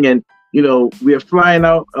everything. And, we are flying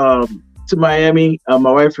out to Miami.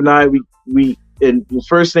 My wife and I, and the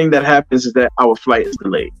first thing that happens is that our flight is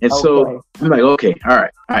delayed. And so I'm like, okay, all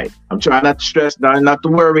right. I'm trying not to stress, not to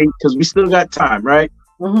worry, because we still got time, right?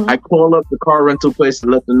 I call up the car rental place to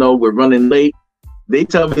let them know we're running late. They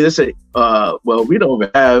tell me, they say, well, we don't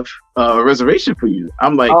even have a reservation for you.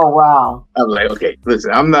 I'm like, oh, wow. I'm like, okay,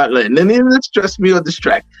 listen, I'm not letting any of this stress me or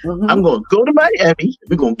distract. I'm going to go to Miami.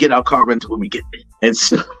 We're going to get our car rental when we get there. And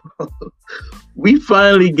so we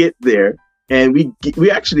finally get there, and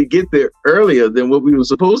we actually get there earlier than what we were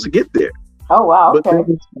supposed to get there. Oh, wow. Okay.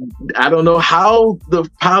 But I don't know how the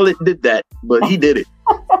pilot did that, but he did it.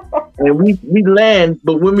 And we land,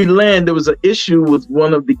 but when we land, there was an issue with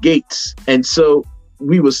one of the gates. And so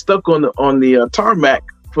we were stuck on the tarmac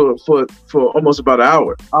for almost about an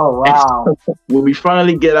hour. Oh, wow. So when we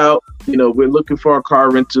finally get out, we're looking for our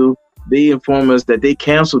car rental. They inform us that they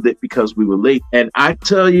canceled it because we were late. And I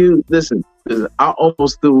tell you, listen, I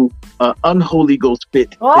almost threw an unholy ghost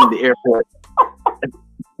fit in the airport.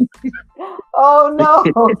 Oh, no.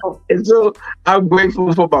 And so I'm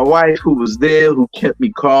grateful for my wife who was there, who kept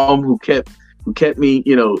me calm, who kept who kept me,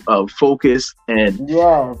 focused and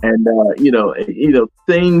Yes. and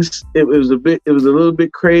things. It was a little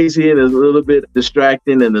bit crazy and it was a little bit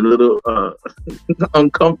distracting and a little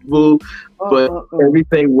uncomfortable, but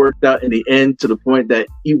everything worked out in the end to the point that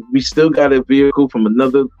we still got a vehicle from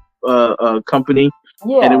another company,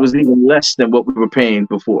 and it was even less than what we were paying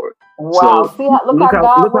before. Wow! So See look how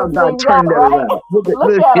God turned that right? around. Look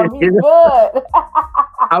at him, he's good.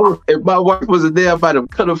 If my wife wasn't there, I might have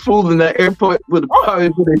cut a fool in the airport with probably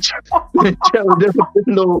been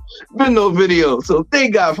no video. So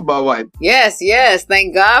thank God for my wife. Yes,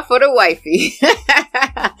 thank God for the wifey.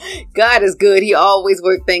 God is good. He always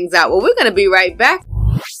works things out. Well, we're going to be right back.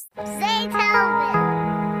 Say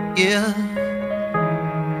Calhoun. Yeah.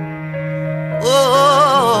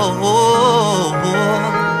 Oh.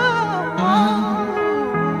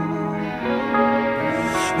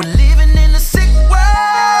 We're living in a sick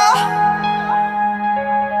world.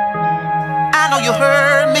 I know you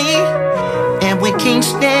heard me, and we can't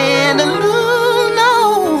stand alone,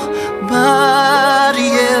 nobody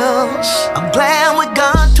else. I'm glad we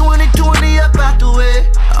got 2020 up out the way.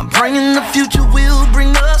 I'm praying the future will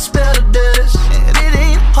bring us better days, and it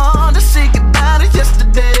ain't hard to say goodbye to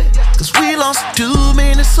yesterday, 'cause we lost too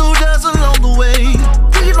many soldiers along the way.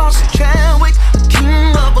 We lost Chadwick,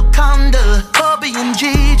 King of Wakanda, Bobby and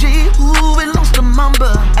Gigi, ooh, we lost a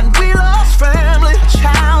mamba, and we lost family, a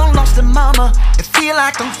child lost a mama. It feel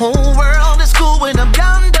like the whole world is going up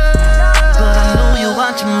yonder, but I know you're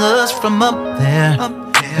watching us from up there.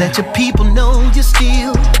 Let your people know you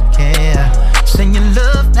still care. Send your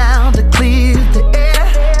love now to clear the air.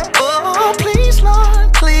 Oh, please,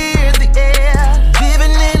 Lord, clear the air.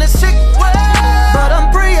 Living in a sick world, but I'm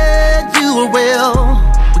praying you are well.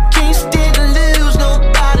 We can't stand to lose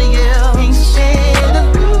nobody else. Can't stand to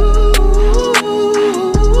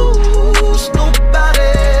lose nobody.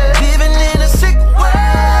 Living in a sick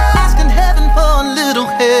world, asking heaven for a little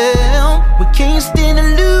help. We can't stand to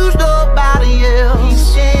lose nobody else. Can't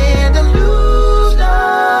stand to lose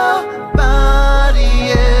nobody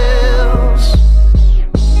else.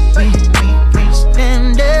 We can't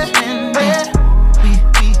stand it. We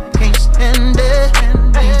can't stand it.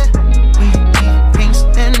 We can't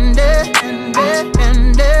stand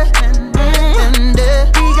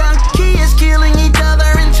it. We got kids killing each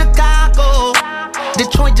other in Chicago.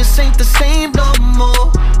 Detroit just ain't the same no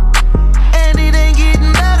more, and it ain't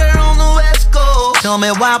getting better on the West Coast. Tell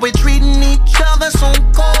me why we're treating each other so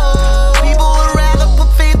cold. People would rather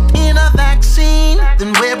put faith in a vaccine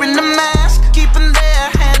than wearing a mask, keeping their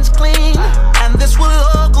hands clean. And this will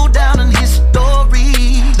all go down in history.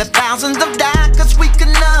 The thousands have died 'cause we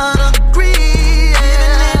cannot agree.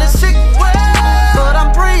 Living in a sick world, but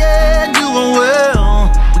I'm praying you are well.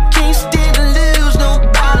 We can't stand to lose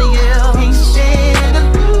nobody else. Can't stand to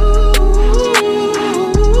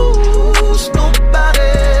lose nobody.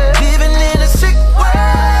 Living in a sick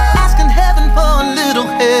world, asking heaven for a little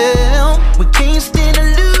help. We can't stand to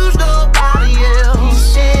lose nobody else. Can't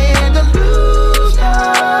stand to lose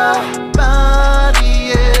nobody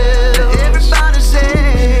else. Everybody say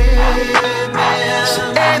amen. Say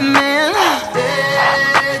amen.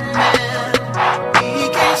 We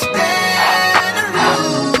can't stand to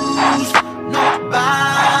lose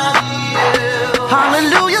nobody else.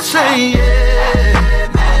 Hallelujah, say amen.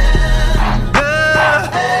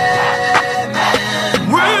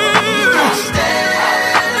 We can't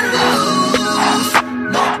stand to lose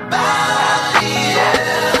nobody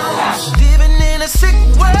else. Living in a sick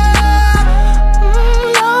world,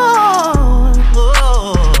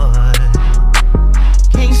 Lord.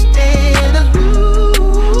 Can't stand to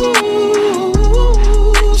lose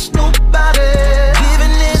nobody.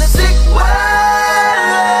 Living in a sick world.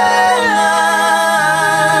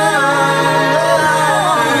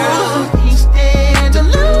 Can't stand to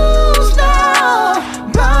lose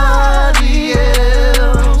nobody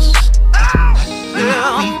else. We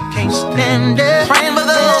can't stand it. Praying for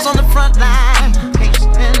those on the front line. Can't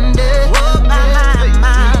stand it. Whoa, my.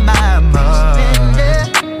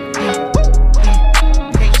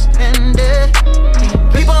 Can't stand it.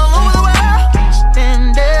 People all over the world. Can't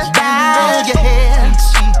stand it. Bow your heads.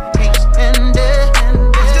 Can't stand it.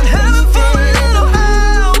 Asking heaven for a little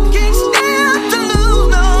help. Can't stand to lose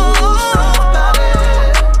nobody.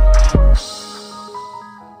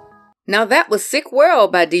 Now that was Sick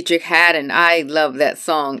World by Dietrich Haddon. I love that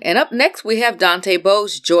song. And up next we have Dante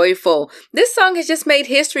Bowe's Joyful. This song has just made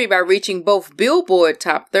history by reaching both Billboard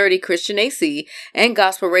Top 30 Christian AC and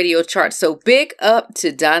Gospel Radio charts. So big up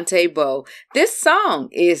to Dante Bowe. This song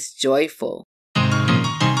is Joyful.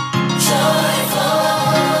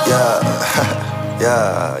 Yeah,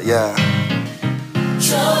 yeah, yeah.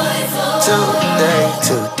 Today.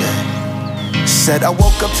 Said I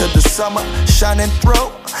woke up to the summer shining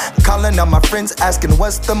through. Calling on my friends asking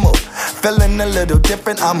what's the move. Feeling a little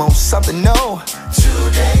different, I'm on something new.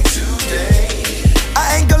 Today.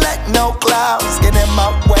 I ain't gonna let no clouds get in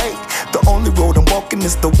my way. The only road I'm walking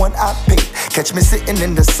is the one I pick. Catch me sitting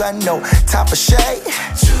in the sun, no time for shade.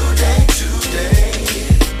 Today.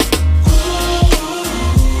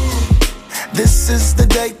 This is the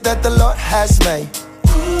day that the Lord has made.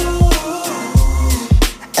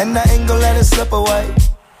 And I ain't gonna let it slip away.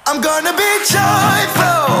 I'm gonna be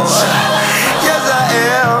joyful. Yes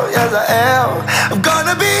I am. I'm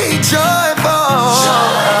gonna be joyful.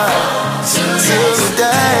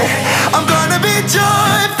 Today I'm gonna be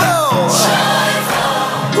joyful.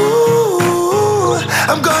 Ooh,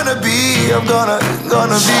 I'm gonna be joyful.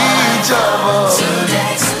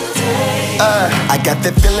 I got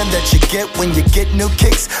the feeling that you get when you get new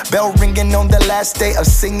kicks. Bell ringing on the last day of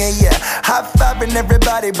singing, yeah. High-fiving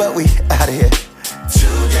everybody, but we out of here.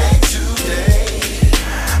 Today.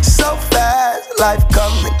 So fast, life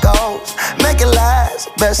comes and goes. Make it last,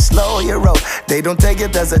 best slow your roll. They don't take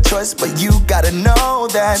it as a choice, but you gotta know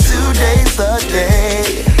that today's the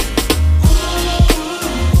day.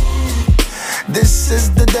 This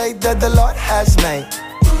is the day that the Lord has made.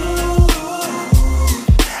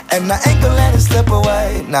 And I ain't gonna let it slip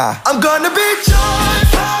away, nah. I'm gonna be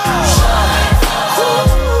joyful.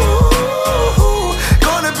 Ooh, I'm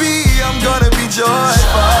gonna be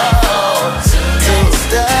joyful.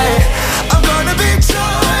 Today, I'm gonna be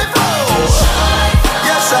joyful.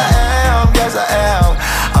 Yes I am.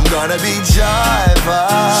 I'm gonna be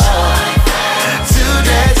joyful.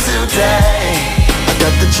 Today. I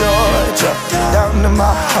got the joy down in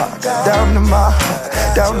my heart, down in my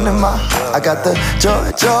heart, down in my heart. I got the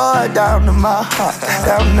joy down in my heart,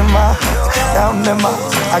 down in my heart, down in my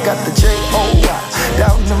heart. I got the J-O-Y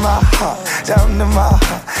down in my heart, down in my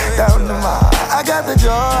heart, down in my heart. I got the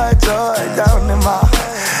joy down in my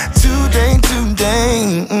heart. Today.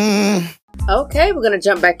 Okay, we're going to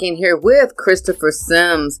jump back in here with Christopher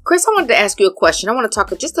Sims. Chris, I wanted to ask you a question. I want to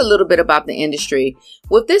talk just a little bit about the industry.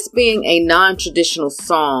 With this being a non-traditional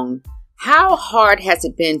song, how hard has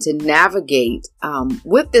it been to navigate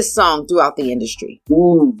with this song throughout the industry?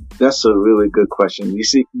 Ooh, that's a really good question. You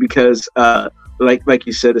see, because like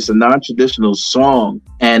you said, it's a non-traditional song,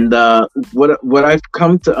 and what I've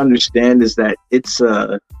come to understand is that it's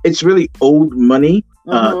really old money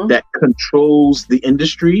that controls the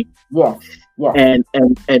industry. Yes. And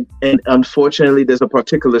unfortunately, there's a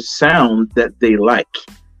particular sound that they like.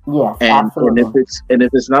 Yes, and absolutely. if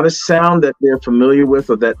it's not a sound that they're familiar with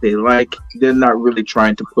or that they like, they're not really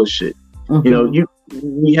trying to push it. You know,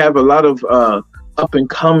 we have a lot of up and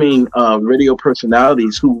coming radio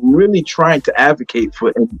personalities who really trying to advocate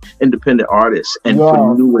for independent artists and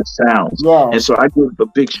for newer sounds. And so I give a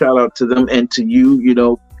big shout out to them and to you.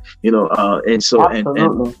 And so and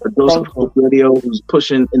those of radio who's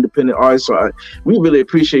pushing independent artists. So we really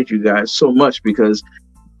appreciate you guys so much, because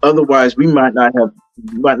otherwise we might not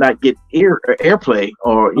get airplay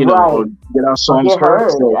or or get our songs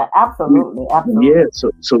heard. So absolutely. Yeah,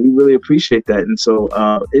 so we really appreciate that, and so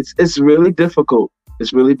it's really difficult.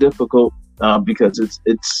 It's really difficult because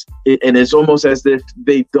it's almost as if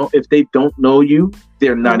they don't know you,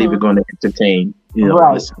 they're not even going to entertain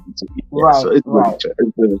listening to you. So it's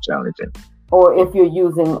really challenging. Or if you're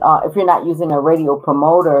not using a radio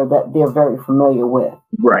promoter that they're very familiar with.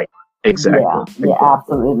 Right. Exactly. Yeah,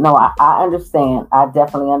 absolutely. No, I understand. I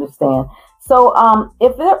definitely understand. So,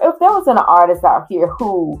 if there was an artist out here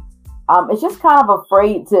who is just kind of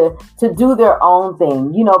afraid to do their own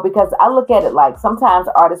thing, because I look at it like sometimes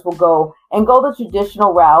artists will go the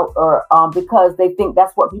traditional route, or because they think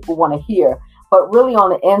that's what people want to hear, but really on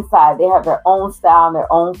the inside they have their own style and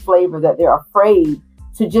their own flavor that they're afraid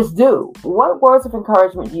to just do. What words of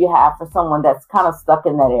encouragement do you have for someone that's kind of stuck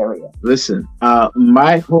in that area? Listen,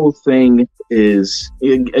 my whole thing is,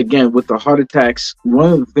 again, with the heart attacks,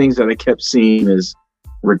 one of the things that I kept seeing is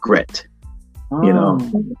regret.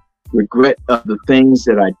 Regret of the things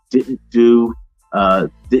that I didn't do,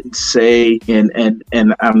 didn't say, and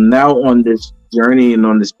I'm now on this journey and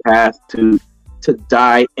on this path to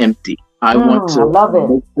die empty. I want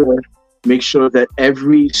to make sure that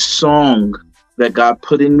every song that God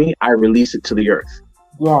put in me, I release it to the earth.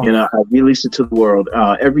 I release it to the world.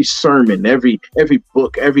 Every sermon, every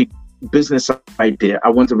book, every business idea, I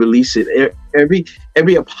want to release it. Every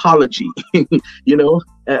apology,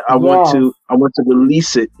 I want to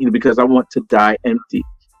release it, because I want to die empty,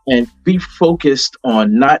 and be focused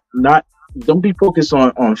on don't be focused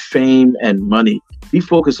on fame and money. Be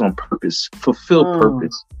focused on purpose. Fulfill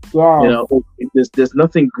purpose. Yeah. You know, there's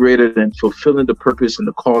nothing greater than fulfilling the purpose and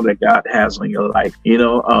the call that God has on your life. You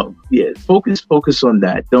know, focus on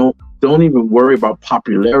that. Don't even worry about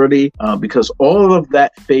popularity because all of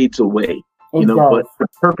that fades away. You know, but the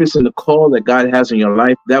purpose and the call that God has in your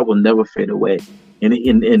life, that will never fade away. And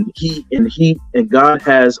God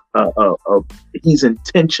has he's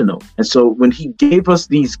intentional. And so when he gave us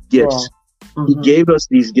these gifts, he gave us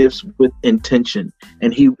these gifts with intention,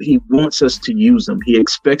 and he wants us to use them. He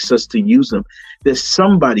expects us to use them. There's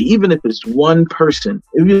somebody, even if it's one person,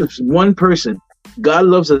 God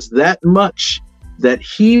loves us that much that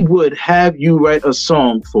he would have you write a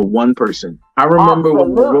song for one person. I remember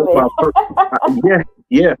when I wrote my first,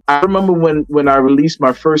 I remember when I released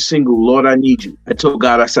my first single, Lord, I Need You. I told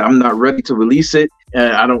God, I said, I'm not ready to release it.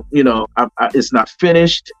 And I don't, it's not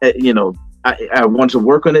finished. I want to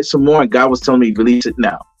work on it some more. And God was telling me, release it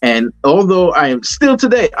now. And although I'm still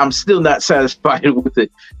not satisfied with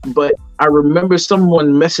it. But I remember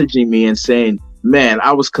someone messaging me and saying, man,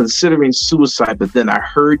 I was considering suicide, but then I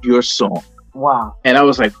heard your song. Wow. And I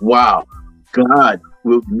was like, wow, God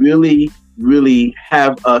will really, really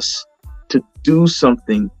have us to do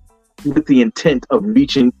something with the intent of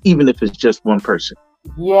reaching, even if it's just one person.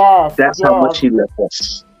 Yes. That's how much he left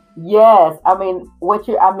us. Yes. I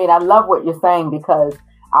love what you're saying, because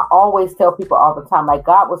I always tell people all the time, like,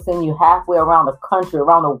 God will send you halfway around the country,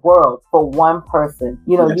 around the world for one person.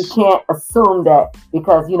 You know, You can't assume that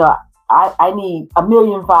because, I need 1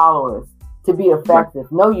 million followers to be effective.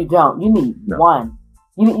 Right. No, you don't. You need one.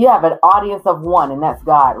 You have an audience of one, and that's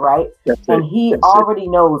God, right? And he already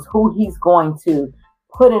knows who he's going to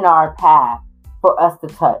put in our path for us to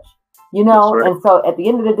touch, Right. And so at the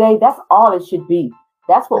end of the day, that's all it should be.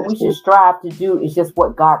 That's what we should strive to do, is just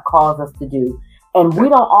what God calls us to do. And we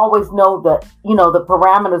don't always know the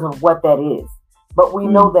parameters of what that is. But we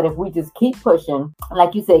know that if we just keep pushing,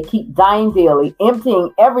 like you said, keep dying daily,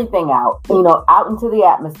 emptying everything out, out into the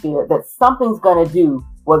atmosphere, that something's going to do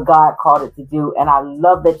what God called it to do. And I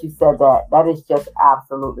love that you said that. That is just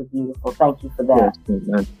absolutely beautiful. Thank you for that.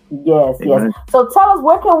 Yes. So tell us,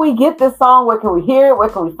 where can we get this song? Where can we hear it? Where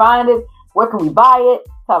can we find it? Where can we buy it?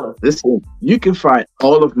 Tell us. Listen, you can find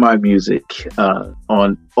all of my music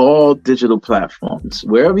on all digital platforms.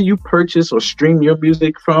 Wherever you purchase or stream your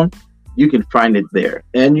music from, you can find it there.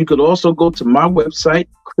 And you could also go to my website,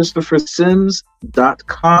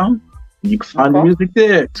 ChristopherSims.com. You can find the music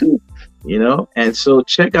there too, and so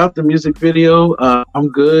check out the music video. I'm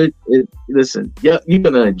good. Listen, you're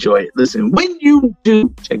going to enjoy it. Listen, when you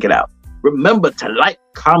do check it out, remember to like,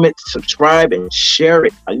 comment, subscribe, and share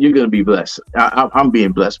it. You're going to be blessed. I'm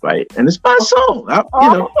being blessed by it. And it's my song.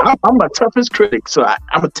 I'm my toughest critic. So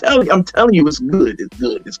I'm telling you, it's good. It's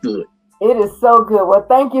good. It's good. It is so good. Well,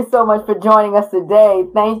 thank you so much for joining us today.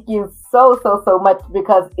 Thank you so much,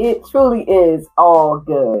 because it truly is all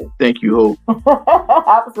good. Thank you, Hope.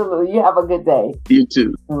 Absolutely. You have a good day. You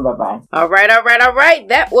too. Bye-bye. All right.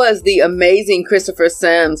 That was the amazing Christopher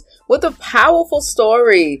Sims with a powerful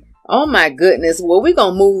story. Oh my goodness. Well, we're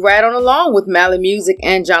going to move right on along with Mally Music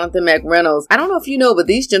and Jonathan McReynolds. I don't know if you know, but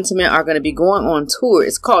these gentlemen are going to be going on tour.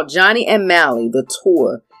 It's called Johnny and Mally, the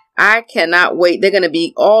tour. I cannot wait. They're going to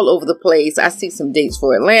be all over the place. I see some dates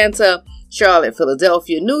for Atlanta, Charlotte,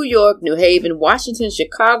 Philadelphia, New York, New Haven, Washington,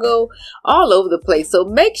 Chicago, all over the place. So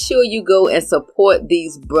make sure you go and support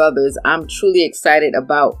these brothers. I'm truly excited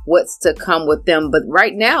about what's to come with them. But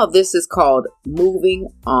right now, this is called Moving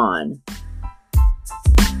On.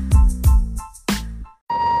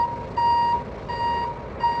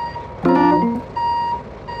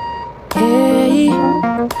 Hey,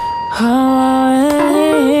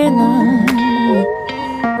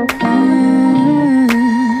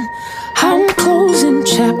 I'm closing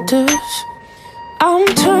chapters, I'm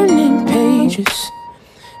turning pages,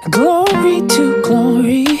 glory to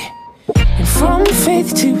glory, and from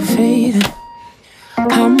faith to faith.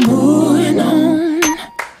 I'm moving on,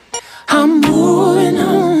 I'm moving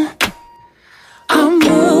on, I'm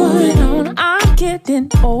moving on. I'm getting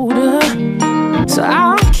older, so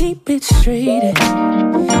I'll keep it straight.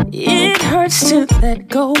 It hurts to let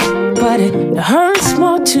go, but it hurts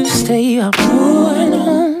more to stay. I'm moving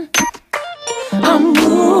on, I'm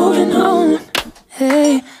moving on.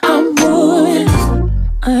 Hey, I'm moving on.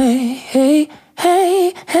 Hey.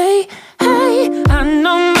 I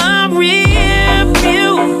know my rear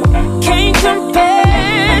view can't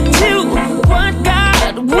compare to what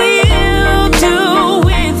God will do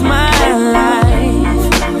with my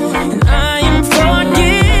life. And I am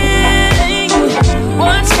forgetting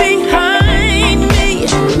what's behind me.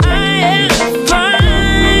 I have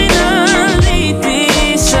finally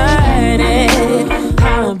decided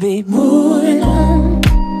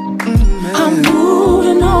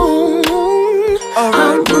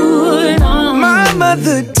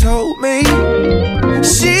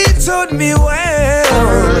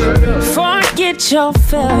admit your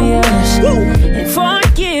failures and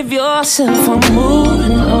forgive yourself for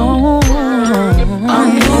moving on.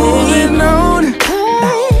 I'm moving on.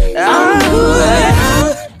 I'm moving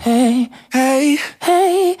on. Hey, hey,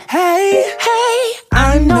 hey, hey, hey.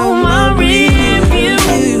 I know my review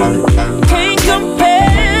can't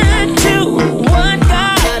compare to what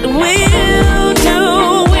God will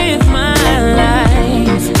do with my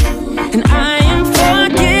life, and I am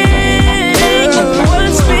forgetting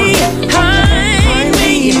what's behind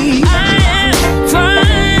me. I am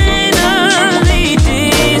finally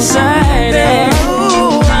decided.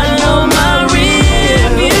 I know my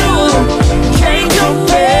review can't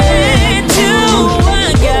compare to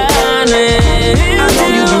what God will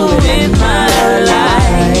do with my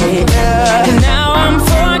life, and now I'm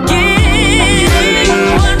forgetting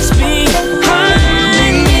what's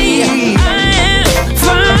behind me. I am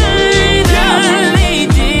finally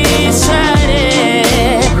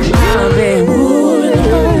decided. I've been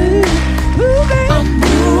moving on. I'm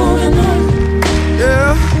moving on.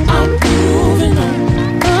 Yeah. I'm moving on.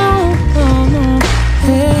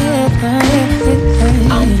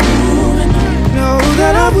 I'm moving on. Know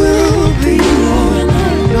that I will be.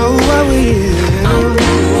 Know I will.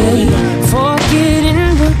 Forgetting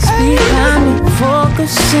what's behind me,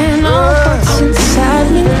 focusing on what's inside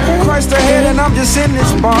me. Christ ahead and I'm just in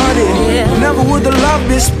this body. Never would the love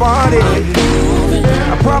be spotted. I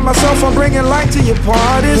pride myself on bringing light to your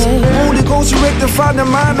parties. Holy Ghost, you rectify the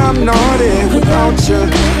mind, I'm naughty. Without you,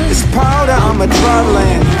 it's powder, I'm a dry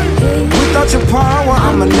land. Without your power,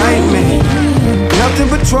 I'm a nightmare. Nothing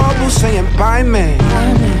but trouble saying bye, man.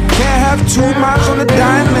 Can't have two minds on a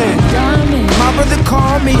diamond. My brother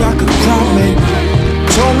called me, I could cry, man.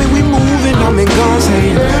 Told me we moving, I'm in God's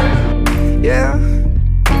hands. Yeah.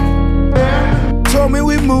 Told me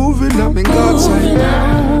we moving, I'm in God's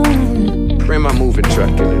hands. Bring my moving truck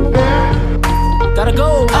in there. Gotta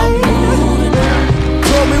go. Told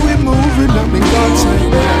me we moving, I'm in God's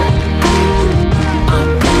hands.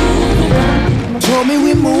 Told me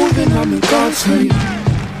we moving, I'm in God's hands.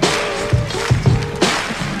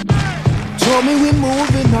 Told me we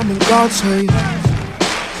moving, I'm in God's hands.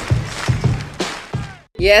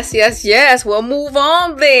 Yes, yes, yes. We'll move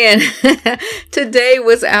on then. Today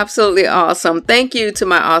was absolutely awesome. Thank you to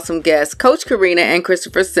my awesome guests, Coach Karena and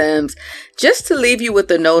Christopher Sims. Just to leave you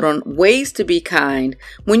with a note on ways to be kind.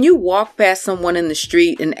 When you walk past someone in the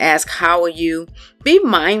street and ask, "How are you?" be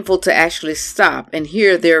mindful to actually stop and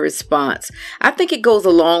hear their response. I think it goes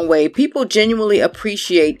a long way. People genuinely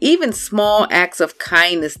appreciate even small acts of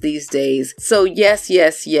kindness these days. So yes,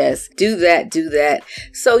 yes, yes. Do that, do that.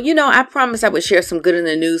 So, I promised I would share some good in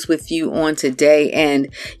the news with you on today. And,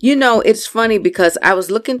 it's funny because I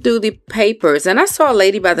was looking through the papers and I saw a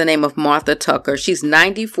lady by the name of Martha Tucker. She's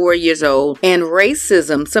 94 years old, and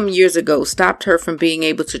racism some years ago stopped her from being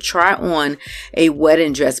able to try on a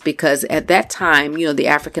wedding dress because at that time, the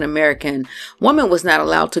African American woman was not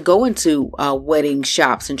allowed to go into wedding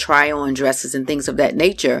shops and try on dresses and things of that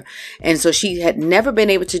nature. And so she had never been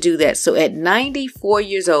able to do that. So at 94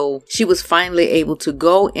 years old, she was finally able to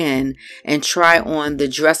go in and try on the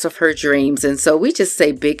dress of her dreams. And so we just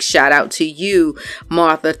say big shout out to you,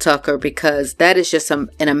 Martha Tucker, because that is just an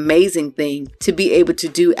amazing thing to be able to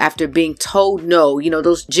do after being told no.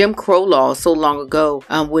 Those Jim Crow laws so long ago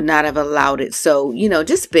would not have allowed it. So,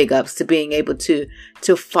 just big ups to being able to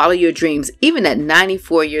follow your dreams, even at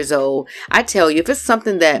 94 years old. I tell you, if it's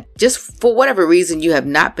something that just for whatever reason you have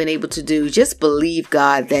not been able to do, just believe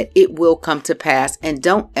God that it will come to pass and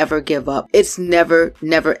don't ever give up. It's never,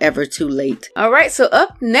 never, ever too late. All right. So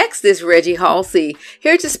up next is Reggie Halsey,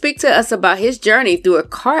 here to speak to us about his journey through a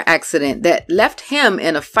car accident that left him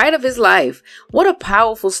in a fight of his life. What a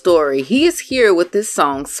powerful story. He is here with this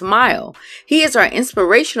song, Smile. He is our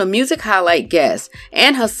inspirational music highlight guest,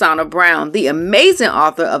 and Hassana Brown, the amazing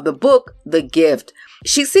author of the book, The Gift.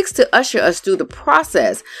 She seeks to usher us through the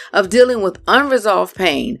process of dealing with unresolved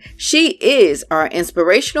pain. She is our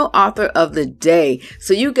inspirational author of the day.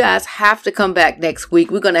 So you guys have to come back next week.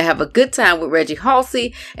 We're going to have a good time with Reggie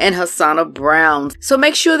Halsey and Hassana Brown. So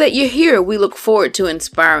make sure that you're here. We look forward to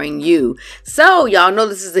inspiring you. So y'all know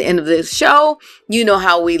this is the end of this show. You know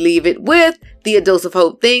how we leave it with the A Dose of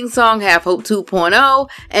Hope theme song, Have Hope 2.0.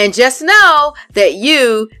 And just know that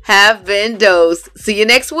you have been dosed. See you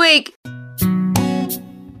next week.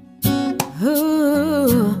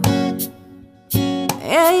 Ooh,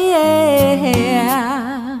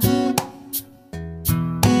 yeah.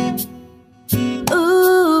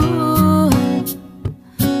 Ooh,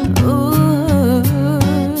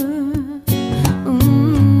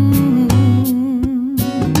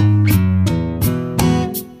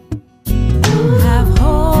 Have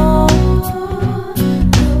hope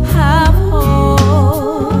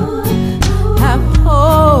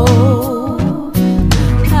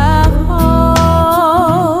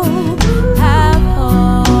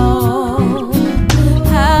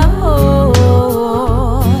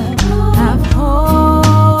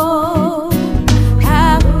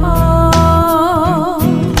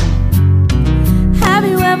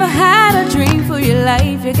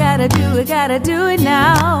it, gotta do it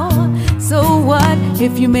now. So what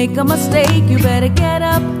if you make a mistake? You better get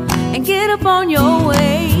up and get up on your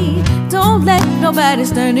way. Don't let nobody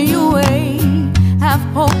stand in your way. Have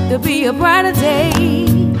hope to be a brighter day.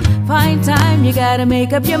 Find time, you gotta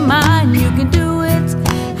make up your mind. You can do it.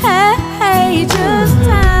 Hey, hey, just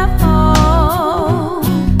have hope.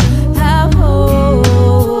 Have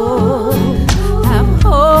hope. Have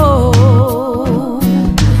hope.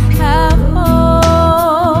 Have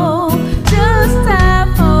hope. Just have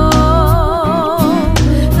hope.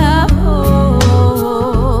 Have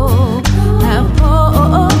hope. Have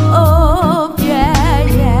hope. Yeah,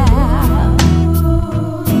 yeah.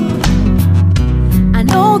 I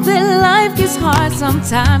know that life gets hard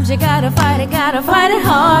sometimes. You gotta fight it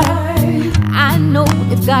hard. I know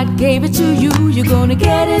if God gave it to you, you're gonna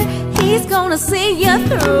get it. He's gonna see you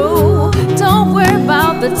through. Don't worry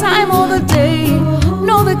about the time or the day.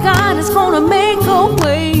 Know that God is gonna make a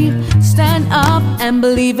way. Stand up and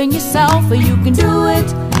believe in yourself, or you can do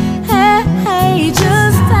it. Hey, hey,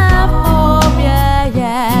 just have hope. Yeah,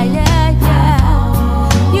 yeah, yeah,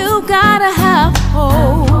 yeah. You gotta have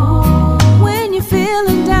hope when you're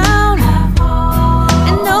feeling down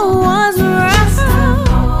and no one's around.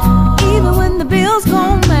 Even when the bills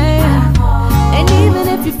gon' make, and even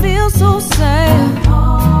if you feel so sad, I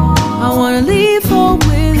wanna leave hope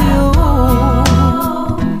with you.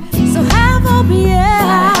 So have hope,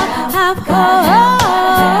 yeah, have hope,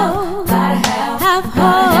 have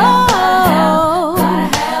hope,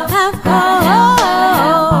 have hope.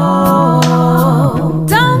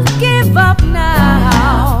 Don't give up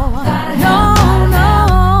now. No, no.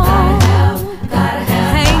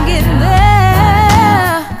 Hang in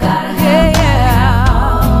there. Yeah.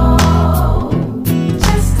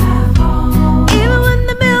 Even when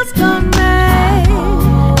the bills come in,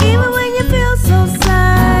 even when you feel so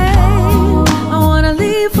sad, I wanna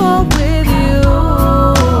leave hope with you.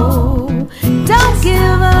 Don't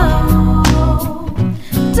give up.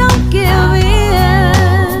 Don't give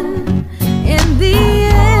in. In the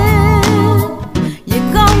end, you're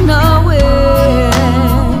gonna win.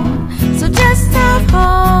 So just have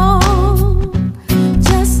hope.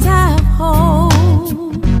 Just have hope.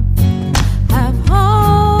 Have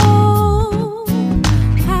hope.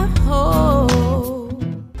 Have hope.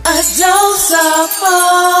 A dose of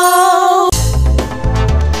hope.